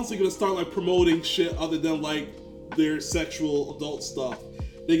couple of months, they're gonna start like promoting shit other than like their sexual adult stuff.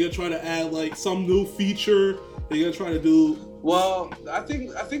 They're gonna try to add like some new feature. They're gonna try to do. Well, I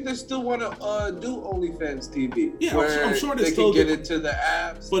think they still want to do OnlyFans TV. Yeah, I'm sure they still can get into the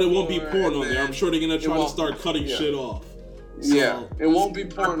apps, but it won't be porn on there. I'm sure they're gonna try to start cutting shit off. So, yeah, it won't be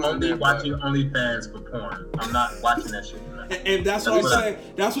porn on there. I'm only watching OnlyFans for porn. I'm not watching that shit. And that's what I'm saying.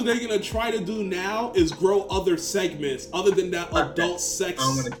 That's what they're gonna try to do now is grow other segments other than that adult sex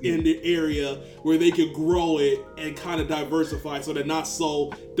in the area where they could grow it and kind of diversify so they're not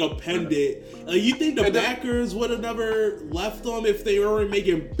so dependent. You think the backers would have never left them if they were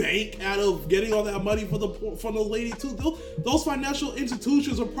making bank out of getting all that money from the lady too? Those financial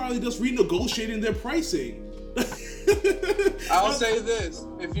institutions are probably just renegotiating their pricing. I'll say this: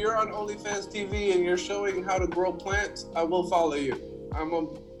 if you're on OnlyFans TV and you're showing how to grow plants, I will follow you. I'm a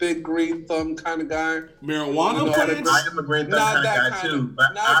big green thumb kind of guy. Marijuana plants? I am a green thumb kind of guy too,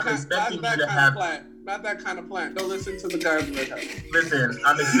 but I'm expecting you to have. Not that kind of plant. Don't listen to the guys in the house. Listen,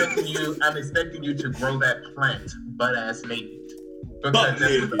 I'm expecting you to grow that plant, butt ass naked. Because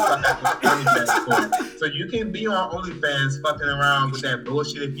that's what the fuck OnlyFans for. So you can be on OnlyFans fucking around with that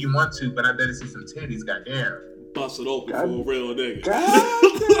bullshit if you want to, but I better see some titties, goddamn. Bust it open for a real nigga.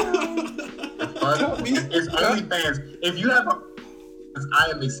 It's OnlyFans. If you have I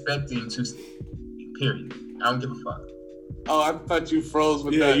am expecting to. Period. I don't give a fuck. Oh, I thought you froze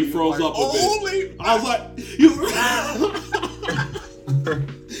with that. Yeah, you froze up a bit. I was like, he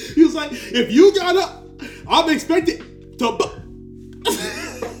was like, if you gotta, I'm expecting to.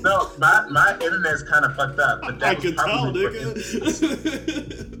 No, my internet's kind of fucked up. But that I can tell, nigga.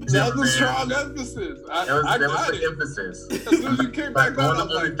 That was a strong emphasis. There was an emphasis. As soon as you came back on, I'm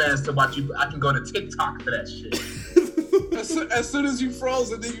going to OnlyFans to watch you. I can go to TikTok for that shit. As soon as you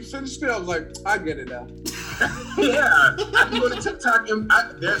froze and then you finished it, I was like, I get it now. Yeah, I can go to TikTok and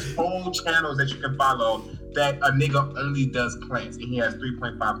there's whole channels that you can follow that a nigga only does plants and he has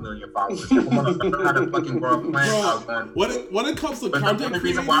 3.5 million followers. If I want to learn how to fucking grow a plant, when it comes to but content the only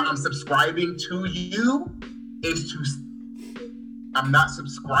reason why I'm subscribing to you is I'm not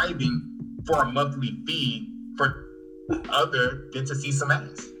subscribing for a monthly fee for other than to see some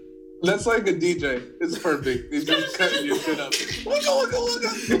ass. That's like a DJ. It's perfect. He's just cutting your shit up.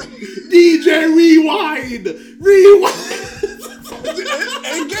 DJ rewind.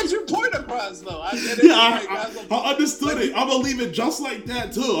 And get your point across. crust though. I get it. Yeah, I understood it. I'm gonna leave it just like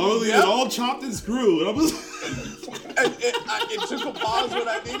that too. I'm gonna leave it all chopped and screwed. It took a pause when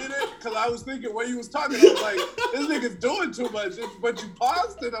I needed it because I was thinking when you was talking, I was like, "This nigga's doing too much." But you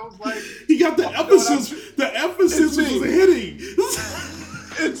paused it. I was like, "He got the emphasis. The emphasis was hitting."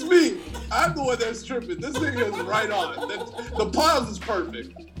 It's me. I'm the one that's tripping. This nigga is right on. The pause is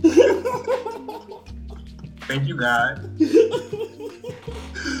perfect. Thank you, God.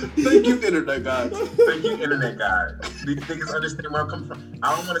 Thank you, Internet God. Thank you, Internet God. These niggas understand where I'm coming from.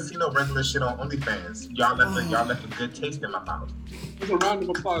 I don't want to see no regular shit on OnlyFans. Y'all left a good taste in my mouth. It's a round of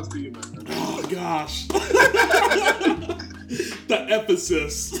applause to you, man. Oh gosh. The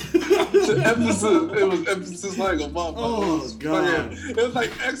emphasis. The emphasis. It was emphasis like a motherfucker. Oh god. It was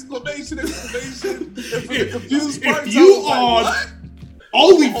like exclamation. And for the confused parts, if you on like,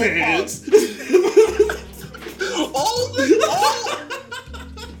 OnlyFans.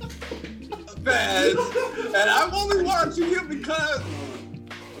 Man, and I'm only watching you because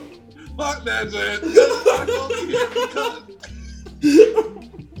fuck that shit. I'm only here because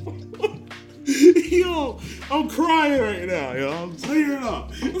yo, I'm crying right now, yo. I'm tearing up.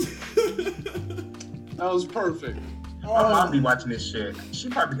 That was perfect. My mom be watching this shit. She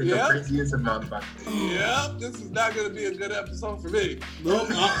probably think I'm crazy as a motherfucker. Yep, this is not gonna be a good episode for me. Nope,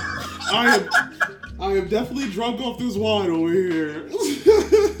 I am definitely drunk off this wine over here.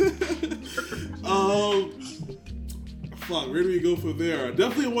 Fuck, where do we go from there? I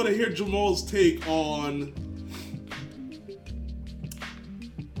definitely want to hear Jamal's take on.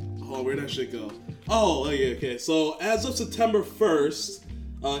 Oh, where'd that shit go? Oh, yeah, okay. So as of September 1st,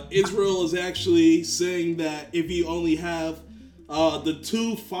 Israel is actually saying that if you only have the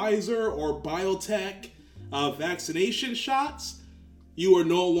 2 Pfizer or BioNTech vaccination shots, you are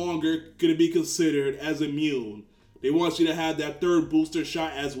no longer going to be considered as immune. They want you to have that 3rd booster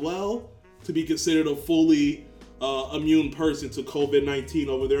shot as well to be considered a fully immune person to COVID-19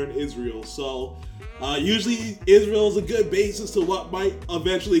 over there in Israel. So usually Israel is a good basis to what might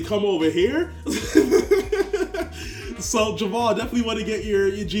eventually come over here. So Jamal, I definitely want to get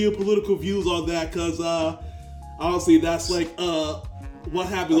your geopolitical views on that because honestly, that's like what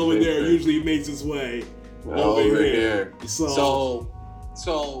happens over there usually makes its way over here. So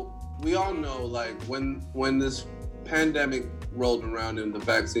we all know, like, when this pandemic rolled around and the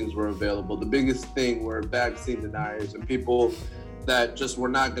vaccines were available, the biggest thing were vaccine deniers and people that just were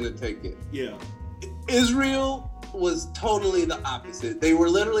not going to take it. Yeah. Israel was totally the opposite. They were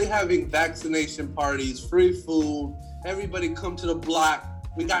literally having vaccination parties, free food, everybody come to the block.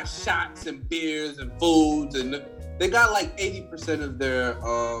 We got shots and beers and foods, and they got like 80% of their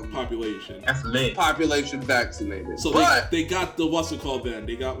population. That's lit. Population vaccinated. So they got the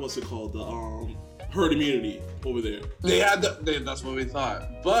They got the herd immunity over there. That's what we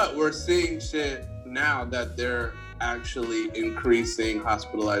thought. But we're seeing shit now that they're actually increasing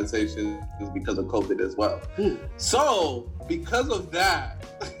hospitalizations because of COVID as well. So because of that,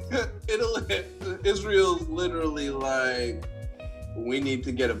 Israel's literally like, we need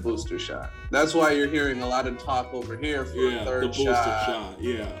to get a booster shot. That's why you're hearing a lot of talk over here for a 3rd shot.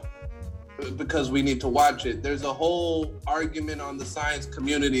 Yeah. Because we need to watch it. There's a whole argument on the science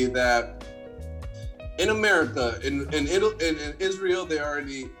community that in America, in Israel, they're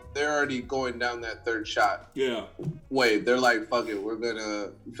already going down that 3rd shot wave. They're like, fuck it, we're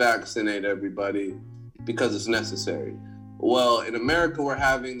gonna vaccinate everybody because it's necessary. Well, in America, we're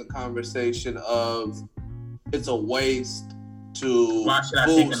having the conversation of it's a waste to why should I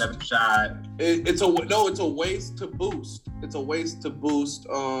take another shot? It's a waste to boost. It's a waste to boost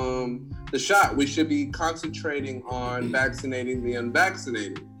the shot. We should be concentrating on vaccinating the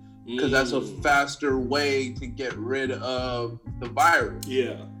unvaccinated because that's a faster way to get rid of the virus.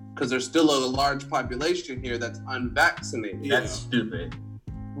 Yeah. Because there's still a large population here that's unvaccinated. That's stupid.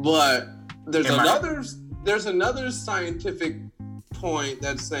 But there's another scientific point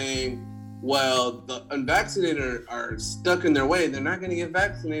that's saying, well, the unvaccinated are stuck in their way. They're not going to get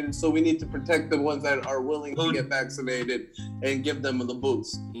vaccinated, so we need to protect the ones that are willing to get vaccinated and give them the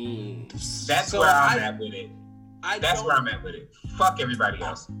boost. That's where I'm at with it. Where I'm at with it. Fuck everybody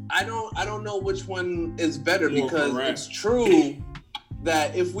else. I don't know which one is better because it's true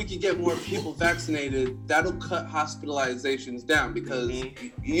that if we could get more people vaccinated, that'll cut hospitalizations down because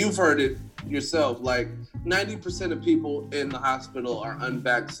you've heard it yourself, like 90% of people in the hospital are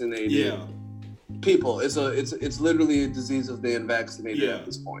unvaccinated people. It's literally a disease of the unvaccinated at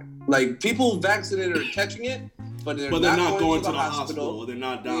this point. Like, people vaccinated are catching it, but they're not going to the hospital. They're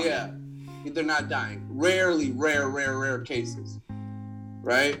not dying. Yeah, they're not dying. Rare cases,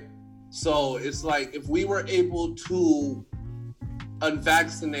 right? So it's like if we were able to to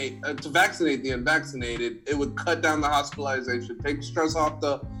vaccinate the unvaccinated, it would cut down the hospitalization, take stress off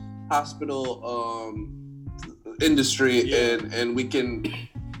the hospital industry, and we can,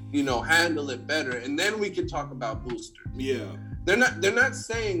 handle it better. And then we can talk about boosters. Yeah. They're not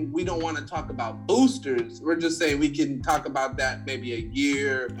saying we don't want to talk about boosters. We're just saying we can talk about that maybe a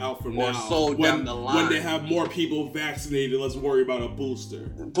year out from or now. so down the line. When they have more people vaccinated, let's worry about a booster.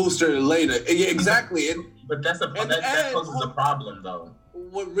 Booster later. Yeah, exactly. But that poses a problem, though.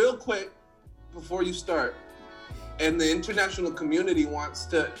 Real quick, before you start, and the international community wants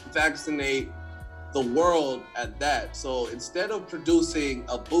to vaccinate the world at that. So instead of producing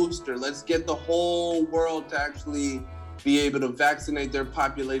a booster, let's get the whole world to actually be able to vaccinate their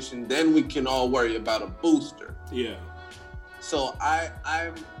population. Then we can all worry about a booster. Yeah. So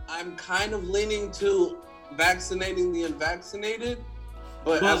I'm kind of leaning to vaccinating the unvaccinated.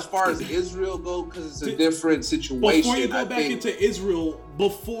 But as far as Israel goes, because it's a different situation. Before you go back into Israel,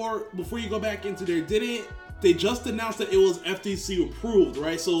 before you go back into there, didn't they just announced that it was FTC approved,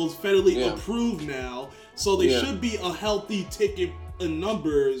 right? So it was federally approved now. So they should be a healthy ticket in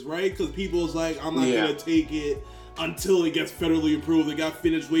numbers, right? Because people is like, I'm not gonna take it until it gets federally approved. It got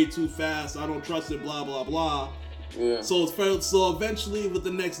finished way too fast. I don't trust it. Blah blah blah. Yeah. So it's federal. So eventually, with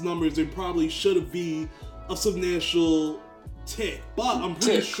the next numbers, there probably should be a substantial tick. But I'm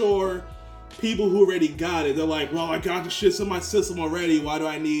pretty sure people who already got it, they're like, well, I got the shit in my system already. Why do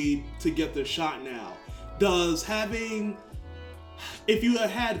I need to get the shot now? Does having, if you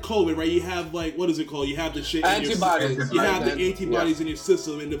had COVID, right, you have like, what is it called? You have the shit antibodies. In your system. You have the antibodies in your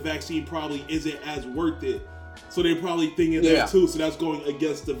system, and the vaccine probably isn't as worth it. So they're probably thinking that too. So that's going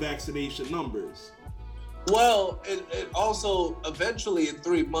against the vaccination numbers. Well, it also eventually in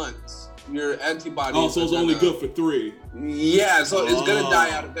 3 months, your antibodies. Oh, so it's only good for 3. Yeah, so it's gonna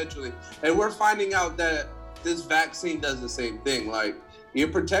die out eventually. And we're finding out that this vaccine does the same thing. Like, you're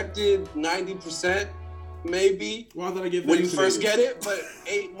protected 90%, maybe. Why did I get vaccinated? When you first get it, but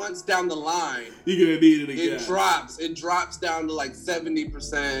 8 months down the line, you're gonna need it again. It drops down to like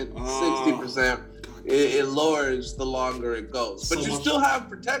 70%, 60%. It lowers the longer it goes. But you still have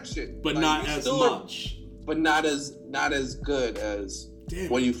protection. But like, not as much. But not as good as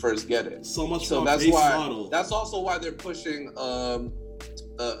when you first get it. So much so more that's base why model. That's also why they're pushing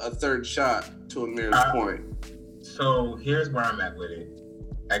a third shot, to Amir's point. So here's where I'm at with it.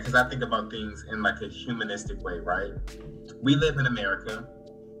 Because I think about things in like a humanistic way, right? We live in America,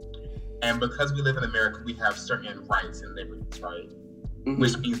 and because we live in America, we have certain rights and liberties, right? Mm-hmm.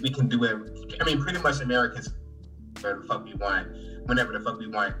 Which means we can do it. I mean, pretty much Americans, whatever the fuck we want, whenever the fuck we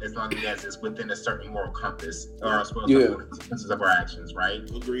want, as long as it's within a certain moral compass or as well as the consequences of our actions, right?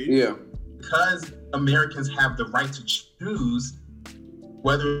 Agreed. Yeah. Because Americans have the right to choose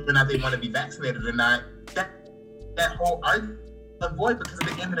whether or not they want to be vaccinated or not, that whole argument is void, because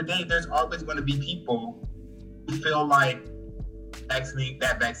at the end of the day, there's always going to be people who feel like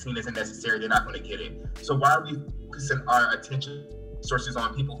that vaccine isn't necessary, they're not going to get it. So why are we focusing our attention sources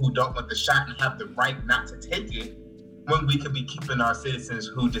on people who don't want the shot and have the right not to take it, when we could be keeping our citizens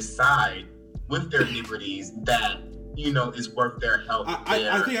who decide with their liberties that, is worth their health?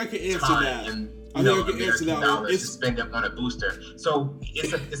 I think I can answer that. And, I think I can answer that one. It's to spend it on a booster. So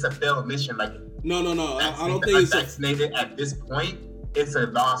it's a failed mission. Like, no. I don't think it's vaccinated at this point. It's a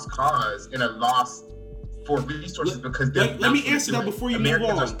lost cause and a loss for resources because let me answer that before you move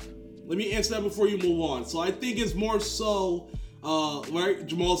on. Let me answer that before you move on. So I think it's more so. Right,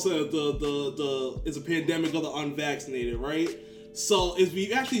 Jamal said the it's a pandemic of the unvaccinated, right? So if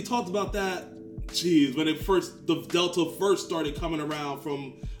we actually talked about that, when the Delta first started coming around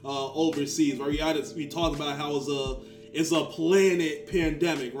from overseas, right? We talked about how it's a planet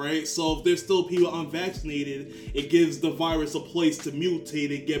pandemic, right? So if there's still people unvaccinated, it gives the virus a place to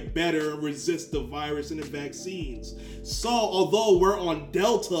mutate and get better and resist the virus and the vaccines. So although we're on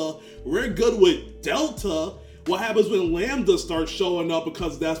Delta, we're good with Delta. What happens when Lambda starts showing up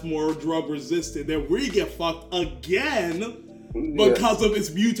because that's more drug resistant? Then we get fucked again because of it's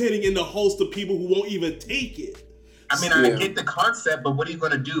mutating in the host of people who won't even take it. I mean, I get the concept, but what are you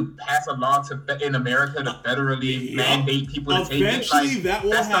going to do? Pass a law in America to federally mandate people to take it? Eventually, that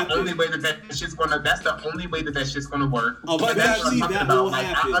will happen. That's the only way that shit's going to. That's the only way that shit's going to work. Eventually, that will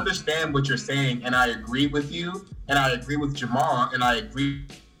happen. I understand what you're saying, and I agree with you, and I agree with Jamal, and I agree.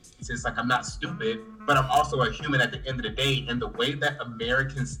 It's like I'm not stupid, but I'm also a human at the end of the day. And the way that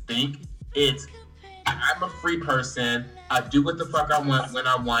Americans think, I'm a free person. I do what the fuck I want when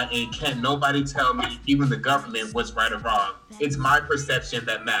I want, and can't nobody tell me, even the government, what's right or wrong. It's my perception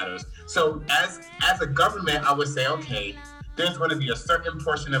that matters. So as a government, I would say, okay, there's going to be a certain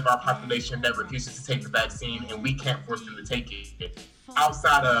portion of our population that refuses to take the vaccine, and we can't force them to take it.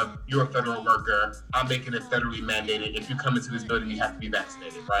 Outside of, you're a federal worker, I'm making it federally mandated. If you come into this building, you have to be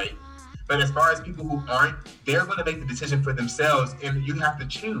vaccinated, right? But as far as people who aren't, they're going to make the decision for themselves, and you have to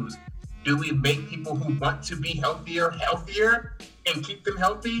choose. Do we make people who want to be healthier and keep them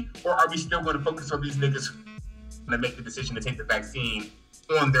healthy? Or are we still going to focus on these niggas who want to make the decision to take the vaccine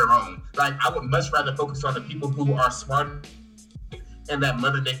on their own? Like, I would much rather focus on the people who are smart and that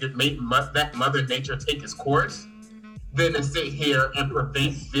Mother Nature take its course than to sit here and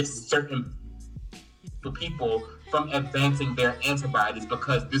prevent this certain group of people from advancing their antibodies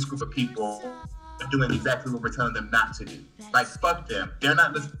because this group of people are doing exactly what we're telling them not to do. Like, fuck them. They're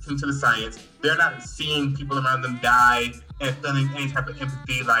not listening to the science. They're not seeing people around them die and feeling any type of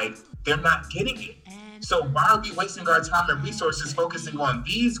empathy. Like, they're not getting it. So why are we wasting our time and resources focusing on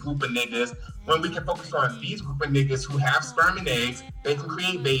these group of niggas when we can focus on these group of niggas who have sperm and eggs, they can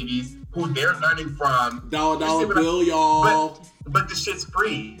create babies, who they're learning from. Dollar bill, y'all. But the shit's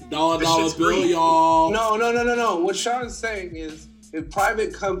free. Dollar bill, y'all. No. What Sean's saying is, if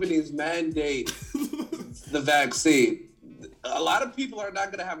private companies mandate the vaccine, a lot of people are not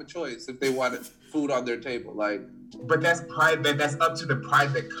going to have a choice if they want food on their table. Like, but that's private. That's up to the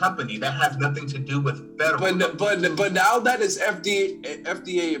private company. That has nothing to do with federal. But now that it's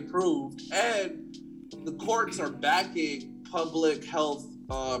FDA approved, and the courts are backing public health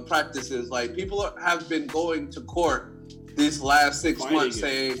practices. Like, people have been going to court these last 6 months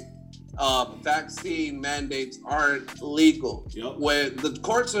saying vaccine mandates aren't legal. Yep. When the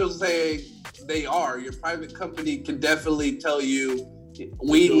courts are saying they are, your private company can definitely tell you,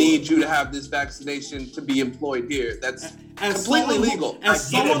 we need you to have this vaccination to be employed here. That's completely legal. As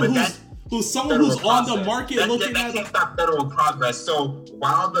someone who's on the market looking at... That can't stop federal progress. So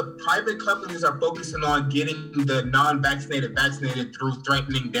while the private companies are focusing on getting the non-vaccinated vaccinated through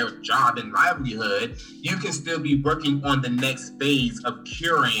threatening their job and livelihood, you can still be working on the next phase of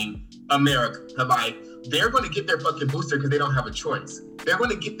curing America. Like, they're going to get their fucking booster because they don't have a choice. They're going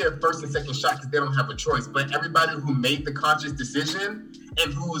to get their first and second shot because they don't have a choice. But everybody who made the conscious decision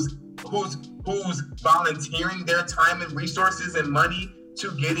and who's volunteering their time and resources and money to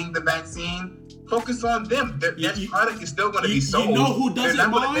getting the vaccine, focus on them. Their product is still going to be sold. You know who doesn't They're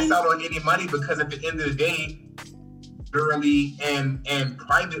not mind? going to miss out on any money because at the end of the day, literally and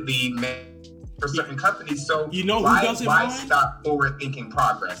privately for certain companies. So you know why stop forward-thinking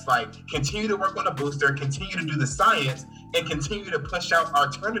progress? Like, continue to work on a booster, continue to do the science, and continue to push out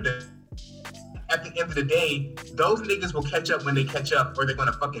alternatives. At the end of the day, those niggas will catch up when they catch up, or they're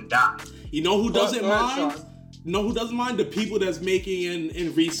gonna fucking die. You know who doesn't mind? You know who doesn't mind? The people that's making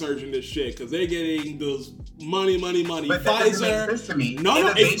and researching this shit, because they're getting those money. But that Pfizer. doesn't make sense to me.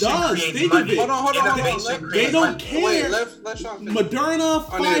 No, it does. Think of it. Hold on. They don't care. Wait, let Sean finish. Moderna,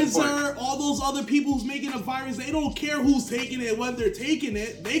 Pfizer, all those other people who's making a virus, they don't care who's taking it, when they're taking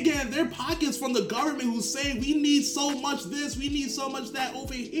it. They get their pockets from the government who's saying, we need so much this, we need so much that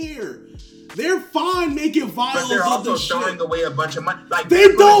over here. They're fine making vials but they're of the also shit. throwing away a bunch of money. Like,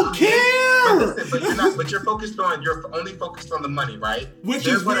 They don't care. But you're only focused on the money, right? Which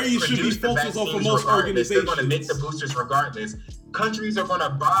They're is where you should be focused on for most organizations. They're going to make the boosters regardless. Countries are going to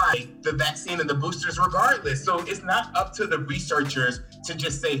buy the vaccine and the boosters regardless. So it's not up to the researchers to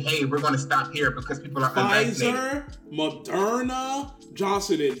just say, hey, we're going to stop here because people are unvaccinated. Pfizer, Moderna,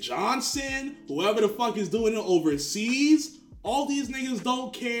 Johnson & Johnson, whoever the fuck is doing it overseas, all these niggas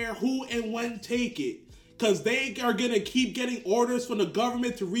don't care who and when take it. Because they are going to keep getting orders from the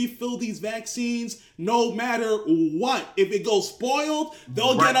government to refill these vaccines no matter what. If it goes spoiled,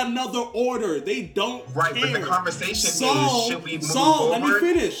 they'll get another order. They don't care. But the conversation is, should we move forward? Let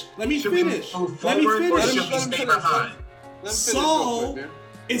me finish. Or should we stay behind?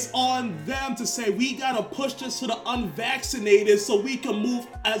 It's on them to say, we gotta push this to the unvaccinated so we can move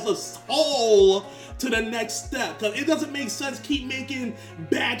as a whole to the next step. Because it doesn't make sense keep making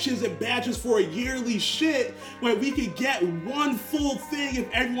batches and batches for a yearly shit when we could get one full thing.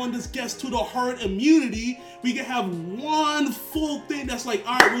 If everyone just gets to the herd immunity, we can have one full thing that's like,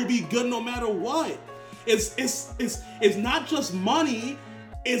 all right, we'll be good no matter what. It's not just money.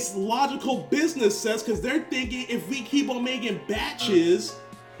 It's logical business sense, because they're thinking if we keep on making batches,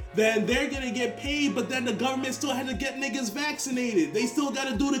 then they're gonna get paid, but then the government still had to get niggas vaccinated. They still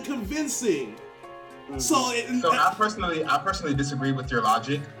gotta do the convincing. Mm-hmm. So I personally disagree with your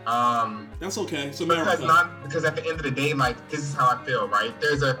logic. That's okay. It's because at the end of the day, like, this is how I feel, right?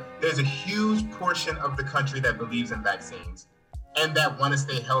 There's a huge portion of the country that believes in vaccines and that want to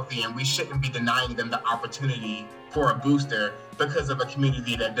stay healthy, and we shouldn't be denying them the opportunity for a booster because of a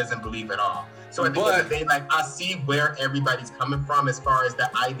community that doesn't believe at all. So at the end of the day, like, I see where everybody's coming from as far as the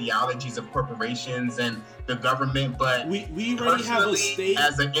ideologies of corporations and the government, but we already have a state.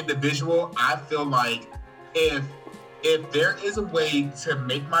 As an individual, I feel like if there is a way to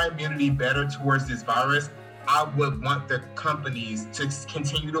make my immunity better towards this virus, I would want the companies to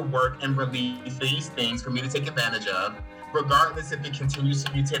continue to work and release these things for me to take advantage of, regardless if it continues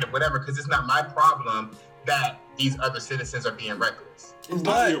to mutate or whatever, because it's not my problem that these other citizens are being reckless.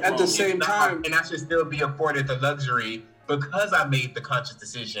 But at the same time, and I should still be afforded the luxury because I made the conscious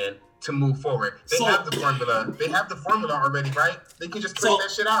decision to move forward. They have the formula. They have the formula already, right? They can just print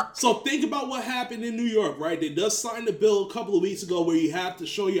that shit out. So think about what happened in New York, right? They just signed a bill a couple of weeks ago where you have to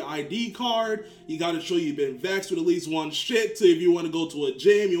show your ID card. You got to show you've been vaxxed with at least one shit. So if you want to go to a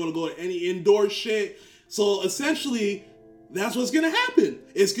gym, you want to go to any indoor shit. So essentially, that's what's gonna happen.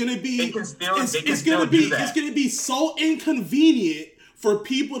 It's gonna be. It's gonna be so inconvenient for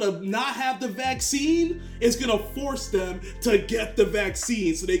people to not have the vaccine. It's gonna force them to get the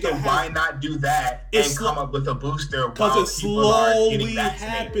vaccine so they can. So why not do that and come up with a booster? Because it's slowly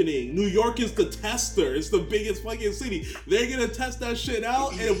happening. New York is the tester. It's the biggest fucking city. They're gonna test that shit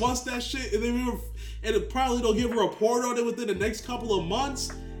out, and once that shit, and probably they'll give a report on it within the next couple of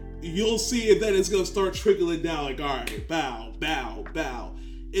months. You'll see it, then it's going to start trickling down like, all right, bow.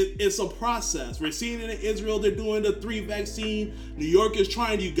 It's a process. We're seeing it in Israel. They're doing the 3 vaccine. New York is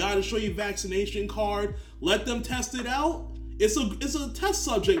trying. You got to show your vaccination card. Let them test it out. It's a test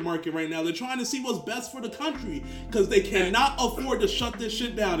subject market right now. They're trying to see what's best for the country because they cannot afford to shut this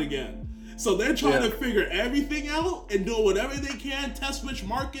shit down again. So they're trying to figure everything out and do whatever they can. Test which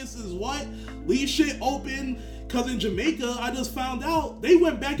markets is what. Leave shit open. Because in Jamaica, I just found out they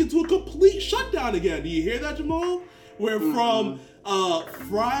went back into a complete shutdown again. Do you hear that, Jamal? Where from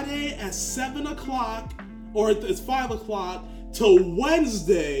Friday at 7 o'clock, or it's 5 o'clock, to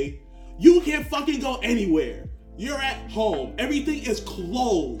Wednesday, you can't fucking go anywhere. You're at home. Everything is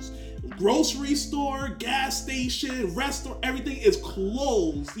closed. Grocery store, gas station, restaurant, everything is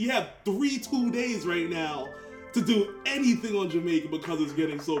closed. You have 2 days right now to do anything on Jamaica because it's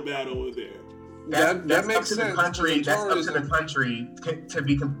getting so bad over there. That makes sense. That's up to the country to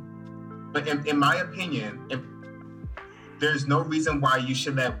be. But in my opinion, there's no reason why you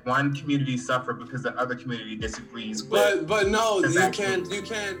should let one community suffer because the other community disagrees with. But no, you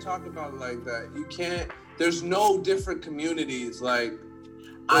can't talk about it like that. You can't. There's no different communities like.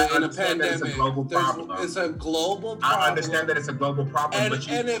 I understand that it's a global problem. It's a global problem. I understand that it's a global problem. And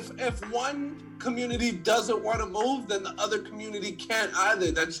if one community doesn't want to move, then the other community can't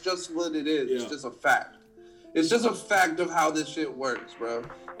either. That's just what it is. Yeah. It's just a fact. It's just a fact of how this shit works, bro.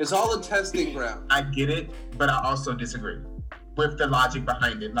 It's all a testing ground. I get it, but I also disagree with the logic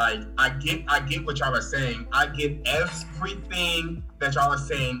behind it. Like, I get what y'all are saying. I get everything that y'all are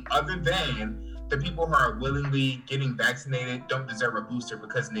saying, other than the people who are willingly getting vaccinated don't deserve a booster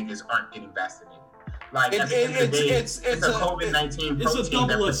because niggas aren't getting vaccinated. Like, at the end of the day, it's a COVID-19 protein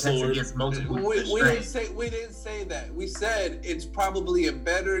that protects against multiple strains. We didn't say that. We said it's probably a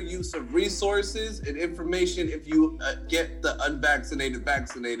better use of resources and information if you get the unvaccinated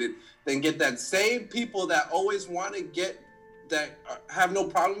vaccinated than get that same people that always want to get, that have no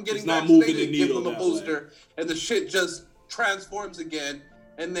problem getting vaccinated, give them a booster, and the shit just transforms again,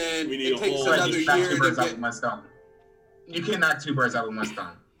 and then it takes another year to get... You can't knock 2 birds out with 1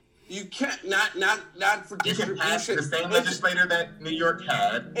 stone. You can't not for distribution. You can pass the same legislator that New York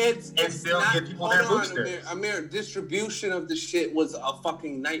had and still give people their boosters. Amir, distribution of the shit was a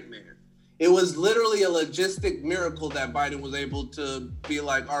fucking nightmare. It was literally a logistic miracle that Biden was able to be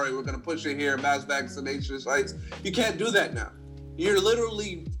like, all right, we're going to push it here, mass vaccination sites. You can't do that now. You're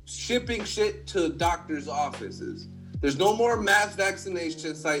literally shipping shit to doctors' offices. There's no more mass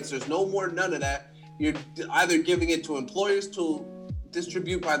vaccination sites. There's no more none of that. You're either giving it to employers to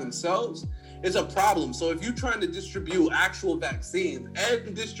distribute by themselves. It's a problem. So if you're trying to distribute actual vaccines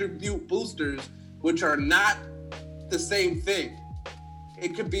and distribute boosters, which are not the same thing,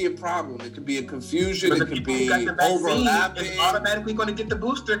 it could be a problem. It could be a confusion. It could be overlapping. It's automatically going to get the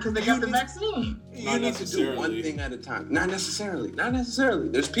booster because they got the vaccine. You need to do one thing at a time. Not necessarily.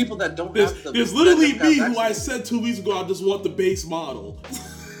 There's people that don't have the... There's literally me who I said 2 weeks ago, I just want the base model.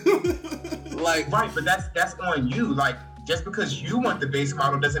 Right, but that's on you. Like, just because you want the base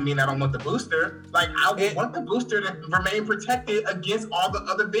model doesn't mean I don't want the booster. Like, I would want the booster to remain protected against all the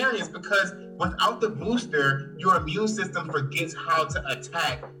other variants, because without the booster, your immune system forgets how to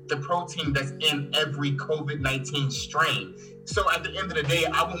attack the protein that's in every COVID-19 strain. So at the end of the day,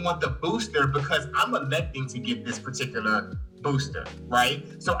 I would want the booster because I'm electing to get this particular booster, right?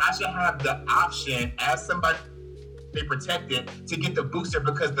 So I should have the option as somebody they protect it to get the booster,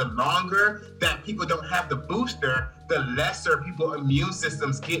 because the longer that people don't have the booster, the lesser people immune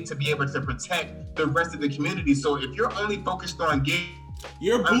systems get to be able to protect the rest of the community. So if you're only focused on getting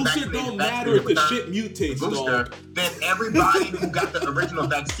your booster don't matter if the shit mutates, booster, then everybody who got the original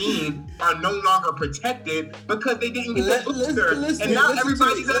vaccine are no longer protected because they didn't get the booster. And now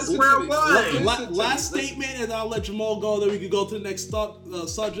everybody's at square one. Last statement, and I'll let Jamal go, then we can go to the next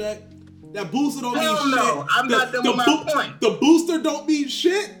subject. That booster don't mean shit. No, I'm not done with my point. The booster don't mean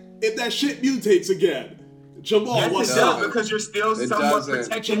shit if that shit mutates again. Jamal, yes, what's it up? does, because you're still somewhat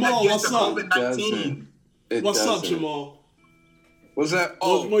protected Jamal, against the what's up? COVID-19. What's up, Jamal? What's that?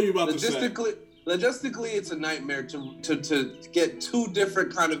 What are you about to say? Logistically, it's a nightmare to get two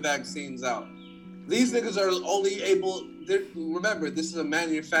different kind of vaccines out. These niggas are only able. Remember, this is a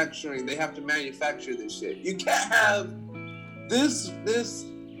manufacturing. They have to manufacture this shit. You can't have this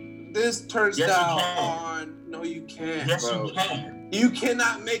turnstile on. No, you can't. Yes, bro. you can. You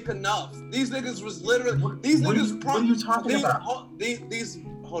cannot make enough. These niggas was literally. What are you talking about?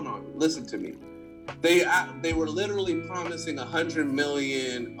 Hold on. Listen to me. They were literally promising 100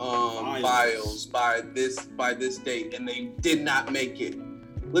 million vials by this date, and they did not make it.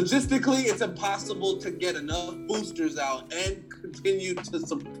 Logistically, it's impossible to get enough boosters out and continue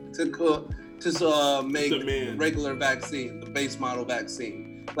to make regular vaccine, the base model vaccine.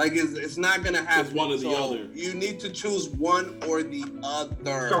 Like it's not gonna happen. It's one or the other. You need to choose one or the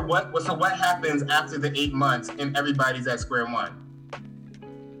other. So what happens after the 8 months and everybody's at square one?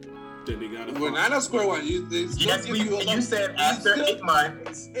 We're not at square one. You said after 8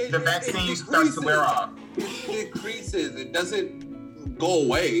 months, the vaccine starts to wear off. It decreases. It doesn't go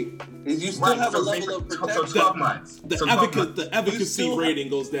away. You still have a level of protection. So 12 months. The efficacy rating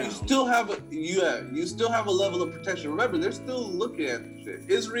goes down. You still have a level of protection. Remember, they're still looking at this shit.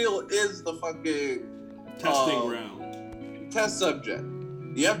 Israel is the fucking testing ground. Test subject.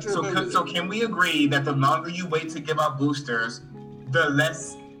 You have to remember. So can we agree that the longer you wait to give out boosters, the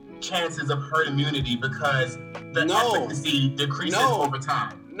less chances of herd immunity, because the efficacy decreases over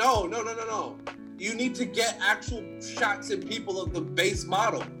time? No. You need to get actual shots in people of the base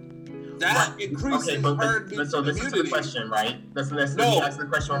model. That increases herd immunity. So this is the question, right? Let me ask the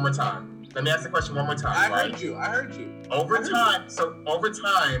question one more time. I heard you. Over time,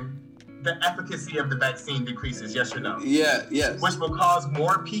 the efficacy of the vaccine decreases, yes or no? Yeah, yes. Which will cause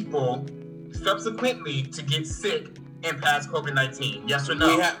more people subsequently to get sick and pass COVID-19, yes or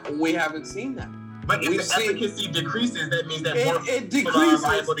no? We haven't seen that. But if the efficacy decreases, that means that more people are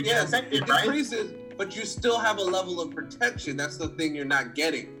liable to get infected, right? It decreases, but you still have a level of protection. That's the thing you're not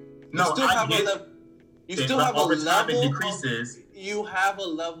getting. You still have a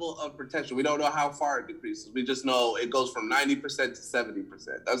level of protection. We don't know how far it decreases. We just know it goes from 90% to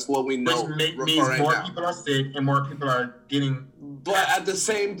 70%. That's what we know. Which means more people are sick and more people are getting... But at the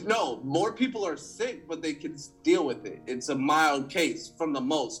same... No, more people are sick, but they can deal with it. It's a mild case from the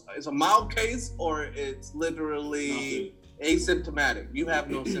most. It's a mild case, or it's literally asymptomatic. You have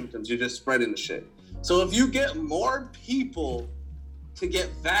no symptoms. You're just spreading the shit. So if you get more people to get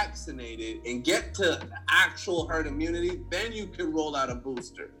vaccinated and get to actual herd immunity, then you can roll out a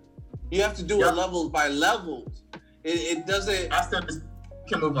booster. You have to do it levels by levels. It doesn't... I still just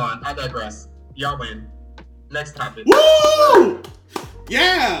can move on. I digress. Y'all win. Next topic. Woo!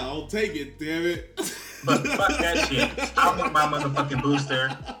 Yeah, I'll take it, damn it. But fuck that shit. I want my motherfucking booster.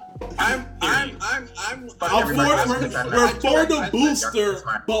 We're for the booster,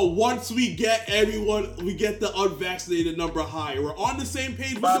 but once we get we get the unvaccinated number high. We're on the same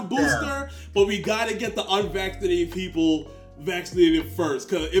page with the booster, but we gotta get the unvaccinated people vaccinated first.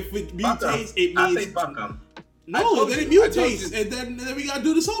 Cause if it mutates, it means I say fuck them. No, then it mutates, and then we gotta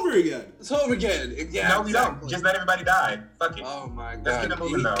do this over again. It's over again. Yeah, no, we don't. Just let everybody die. Fuck it. Oh my god. Let's get it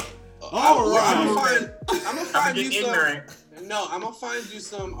moving though. All right. I'm gonna find you ignorant. No, I'm gonna find you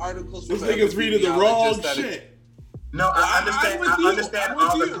some articles. This nigga's reading the wrong shit. No, I understand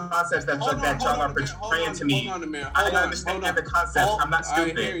all the concepts that y'all are portraying to me. I understand the concepts. I'm not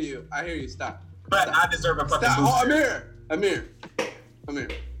stupid. I hear you. Stop. But I deserve a fucking booster. Amir.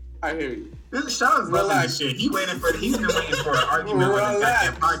 I hear you. This is Sean's loving this shit. He's been waiting for an argument on this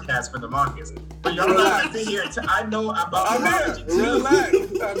goddamn podcast for the longest. But y'all not sit here. I know about biology too. Relax.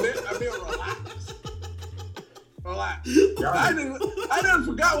 Amir, relax. I didn't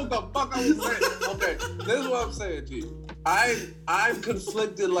forgot what the fuck I was saying. Okay, this is what I'm saying to you. I'm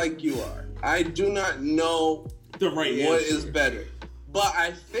conflicted like you are. I do not know what is better. But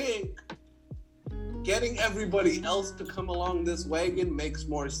I think getting everybody else to come along this wagon makes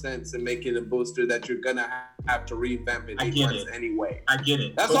more sense and making a booster that you're gonna have to revamp it I get once it. anyway. I get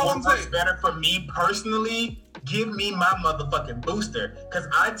it. That's but all what I'm works saying. better for me personally, give me my motherfucking booster. Because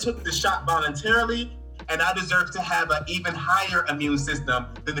I took the shot voluntarily, and I deserve to have an even higher immune system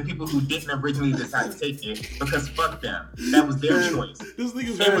than the people who didn't originally decide to take it. Because fuck them. That was their choice. This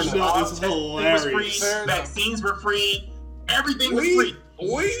nigga's Fair shot enough. is Testing was free, hilarious. Fair enough. vaccines were free, everything was We free.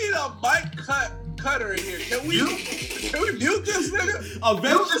 need a mic cutter in here. Can we mute this nigga?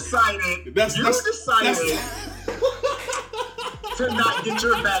 You decided to not get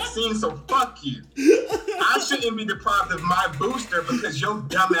your vaccine, so fuck you. I shouldn't be deprived of my booster because your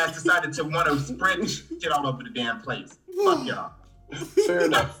dumbass decided to want to spread this shit all over the damn place. Fuck y'all. Fair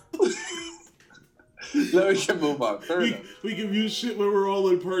enough. Let me can move on. Fair enough. We can mute shit when we're all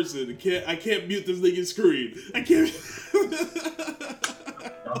in person. I can't mute this nigga's screen. I can't.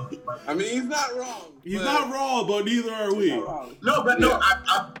 I mean, he's not wrong. He's not wrong, but neither are we. No,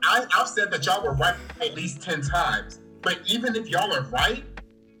 I've said that y'all were right at least 10 times. But even if y'all are right,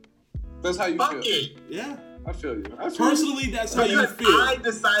 That's how you fuck feel. it. Yeah. I feel you. Personally, that's how you Because feel. I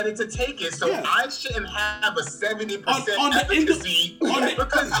decided to take it, so Yeah. I shouldn't have a 70% On the efficacy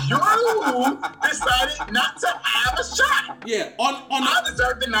because you decided not to have a shot. Yeah. I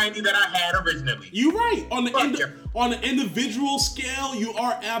deserve the 90 that I had originally. You're right. On Fuck yeah. the individual scale, you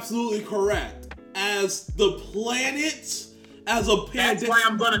are absolutely correct. As the planet, as a That's pandemic. why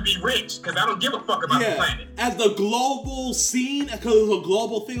I'm gonna be rich, because I don't give a fuck about the planet. As the global scene, because it's a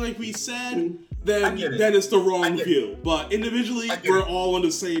global thing, like we said, then get it. that is the I wrong get view. But individually, I get we're it. all on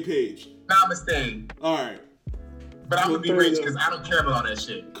the same page. Namaste. All right. But I'm gonna be rich because I don't care about all that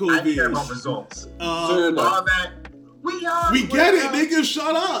shit. Cool I beans. care about results. Fair All enough. that, we get it, nigga.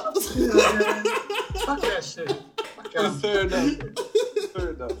 Shut up. Fuck that shit. Fuck y'all. Fair enough. Fair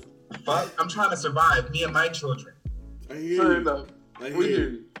enough. Fuck, I'm trying to survive, me and my children. I hear Fair you. enough. I We hear hear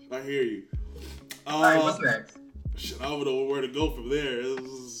you. I hear you. Alright, what's next? Shit, I don't know where to go from there. This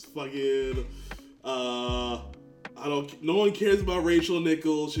is fucking. No one cares about Rachel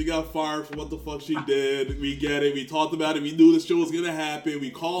Nichols. She got fired for what the fuck she did. We get it. We talked about it. We knew this show was gonna happen. We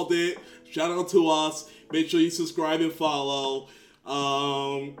called it. Shout out to us. Make sure you subscribe and follow.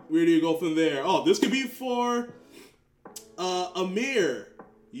 Where do you go from there? Oh, this could be for Amir,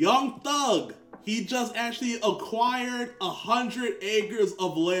 Young Thug. He just actually acquired 100 acres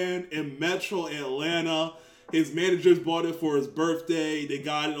of land in Metro Atlanta. His managers bought it for his birthday. They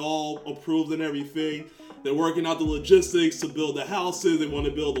got it all approved and everything. They're working out the logistics to build the houses. They want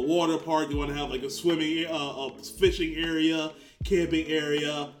to build a water park. They want to have like a swimming, a fishing area, camping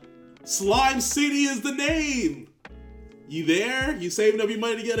area. Slime City is the name. You there? You saving up your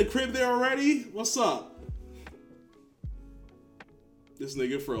money to get a crib there already? What's up? This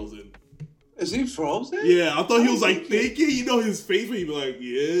nigga frozen. Is he frozen? Yeah, I thought he was like thinking. You know his face when he'd be like,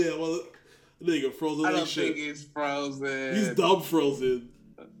 yeah, well, the nigga frozen I like don't shit. think he's frozen. He's dumb frozen.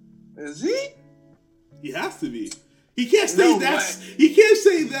 Is he? He has to be. He can't say No that. way. He can't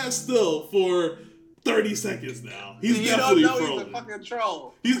say that still for 30 seconds now. He's You definitely don't know frozen. he's a fucking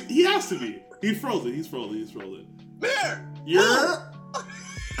troll. He has to be. He's frozen. He's frozen. He's frozen. There. Yeah.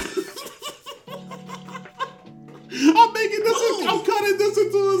 I'm making this. I'm cutting this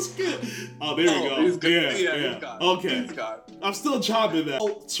into a skit. Oh, there we go. He's good. Yeah. He's gone. Okay. He's gone. I'm still chopping that.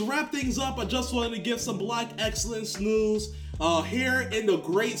 To wrap things up, I just wanted to give some Black excellence news. Here in the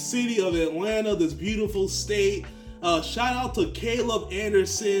great city of Atlanta, this beautiful state. Shout out to Caleb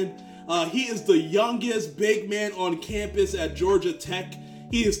Anderson. He is the youngest big man on campus at Georgia Tech.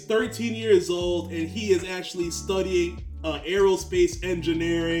 He is 13 years old and he is actually studying aerospace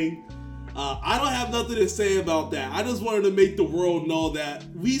engineering. I don't have nothing to say about that. I just wanted to make the world know that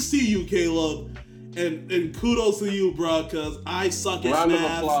we see you, Caleb. And kudos to you, bro, because I suck at Round of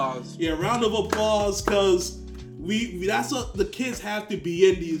math. applause. Yeah, round of applause, because we that's what the kids have to be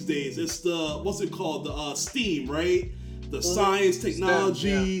in these days. It's the, what's it called? The STEAM, right? The science,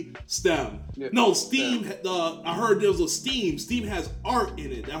 technology, STEM. Yeah. No, STEAM, I heard there was a STEAM. STEAM has art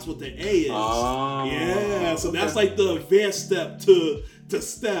in it. That's what the A is. Oh, Yeah, so that's okay. like the advanced step to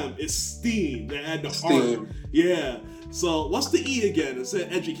STEM. It's STEAM. They add the STEAM. art. Yeah. So what's the E again? Is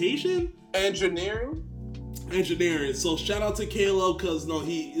it education? Engineering? Engineering. So shout out to Caleb because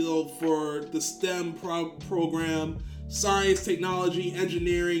for the STEM program, science, technology,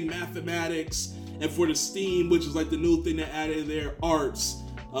 engineering, mathematics, and for the STEAM, which is like the new thing that added there, arts.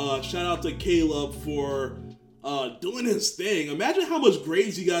 Shout out to Caleb for doing his thing. Imagine how much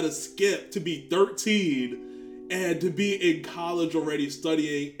grades you gotta skip to be 13 and to be in college already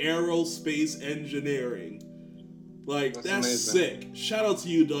studying aerospace engineering. Like, that's amazing. sick. Shout out to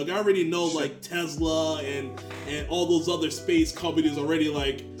you, Doug. I already know, like, Tesla and all those other space companies already,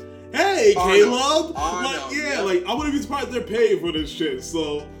 like, hey, Caleb. Arnold, like I wouldn't be surprised if they're paying for this shit.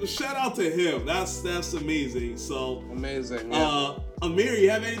 So shout out to him. That's amazing. So amazing. Yeah. Amir, you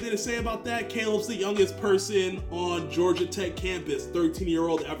have anything to say about that? Caleb's the youngest person on Georgia Tech campus,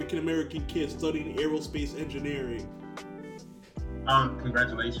 13-year-old African-American kid studying aerospace engineering.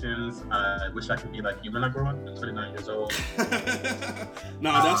 Congratulations. I wish I could be like you when I grow up. I'm 29 years old.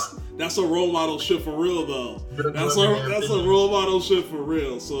 Nah, that's a role model shit for real though. That's a role model shit for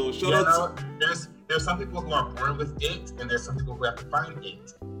real. So shout out to... There's some people who are born with it, and there's some people who have to find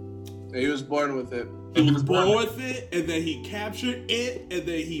it. He was born with it. He was born with it, and then he captured it, and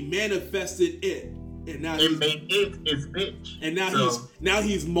then he manifested it, and now it made it his bitch. And now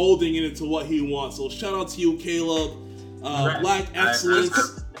he's molding it into what he wants. So shout out to you, Caleb. Black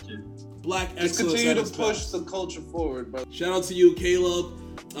excellence. Black excellence. Just continue to push the culture forward, bro. Shout out to you, Caleb.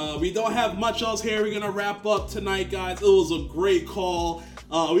 We don't have much else here. We're gonna wrap up tonight, guys. It was a great call.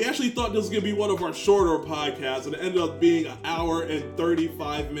 We actually thought this was gonna be one of our shorter podcasts, and it ended up being 1 hour and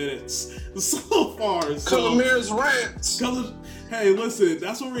 35 minutes so far. So Amir's rants. Hey, listen,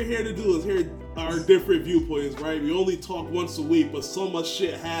 that's what we're here to do, is hear our different viewpoints, right? We only talk once a week, but so much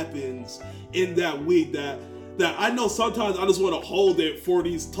shit happens in that week that I know sometimes I just want to hold it for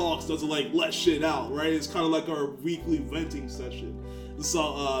these talks to like let shit out, right? It's kind of like our weekly venting session.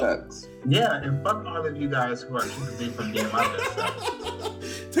 So, yeah, and fuck all of you guys who are keeping me from being my best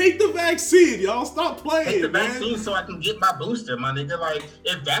self. Take the vaccine, y'all. Stop playing. Take the vaccine so I can get my booster, my nigga. Like,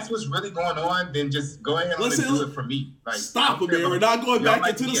 if that's what's really going on, then just go ahead and do it for me. Like, stop, Amir. We're not going back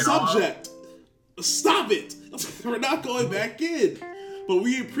into the subject. Stop it. We're not going back in. But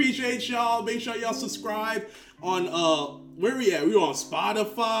we appreciate y'all. Make sure y'all subscribe on where we at? We're on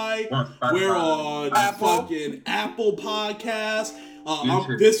Spotify. We're on fucking Apple Podcasts.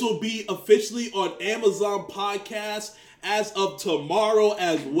 This will be officially on Amazon Podcasts as of tomorrow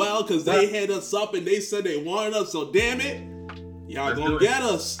as well, because they hit us up and they said they wanted us. So damn it, y'all gonna get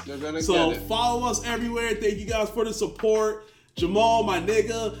us. So follow us everywhere. Thank you guys for the support. Jamal, my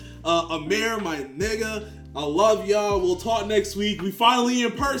nigga. Amir, my nigga. I love y'all. We'll talk next week. We finally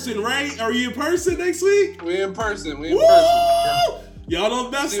in person, right? Are you in person next week? We in person. Yeah. Y'all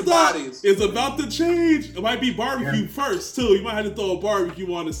don't mess up. It's about to change. It might be barbecue first, too. You might have to throw a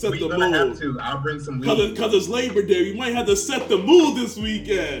barbecue on to set the mood. Have to. I'll bring some weed. Because it's Labor Day. You might have to set the mood this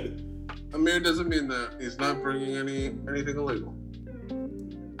weekend. Amir doesn't mean that. He's not bringing anything illegal.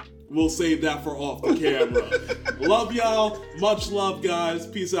 We'll save that for off the camera. Love y'all. Much love, guys.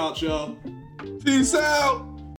 Peace out, y'all. Peace out.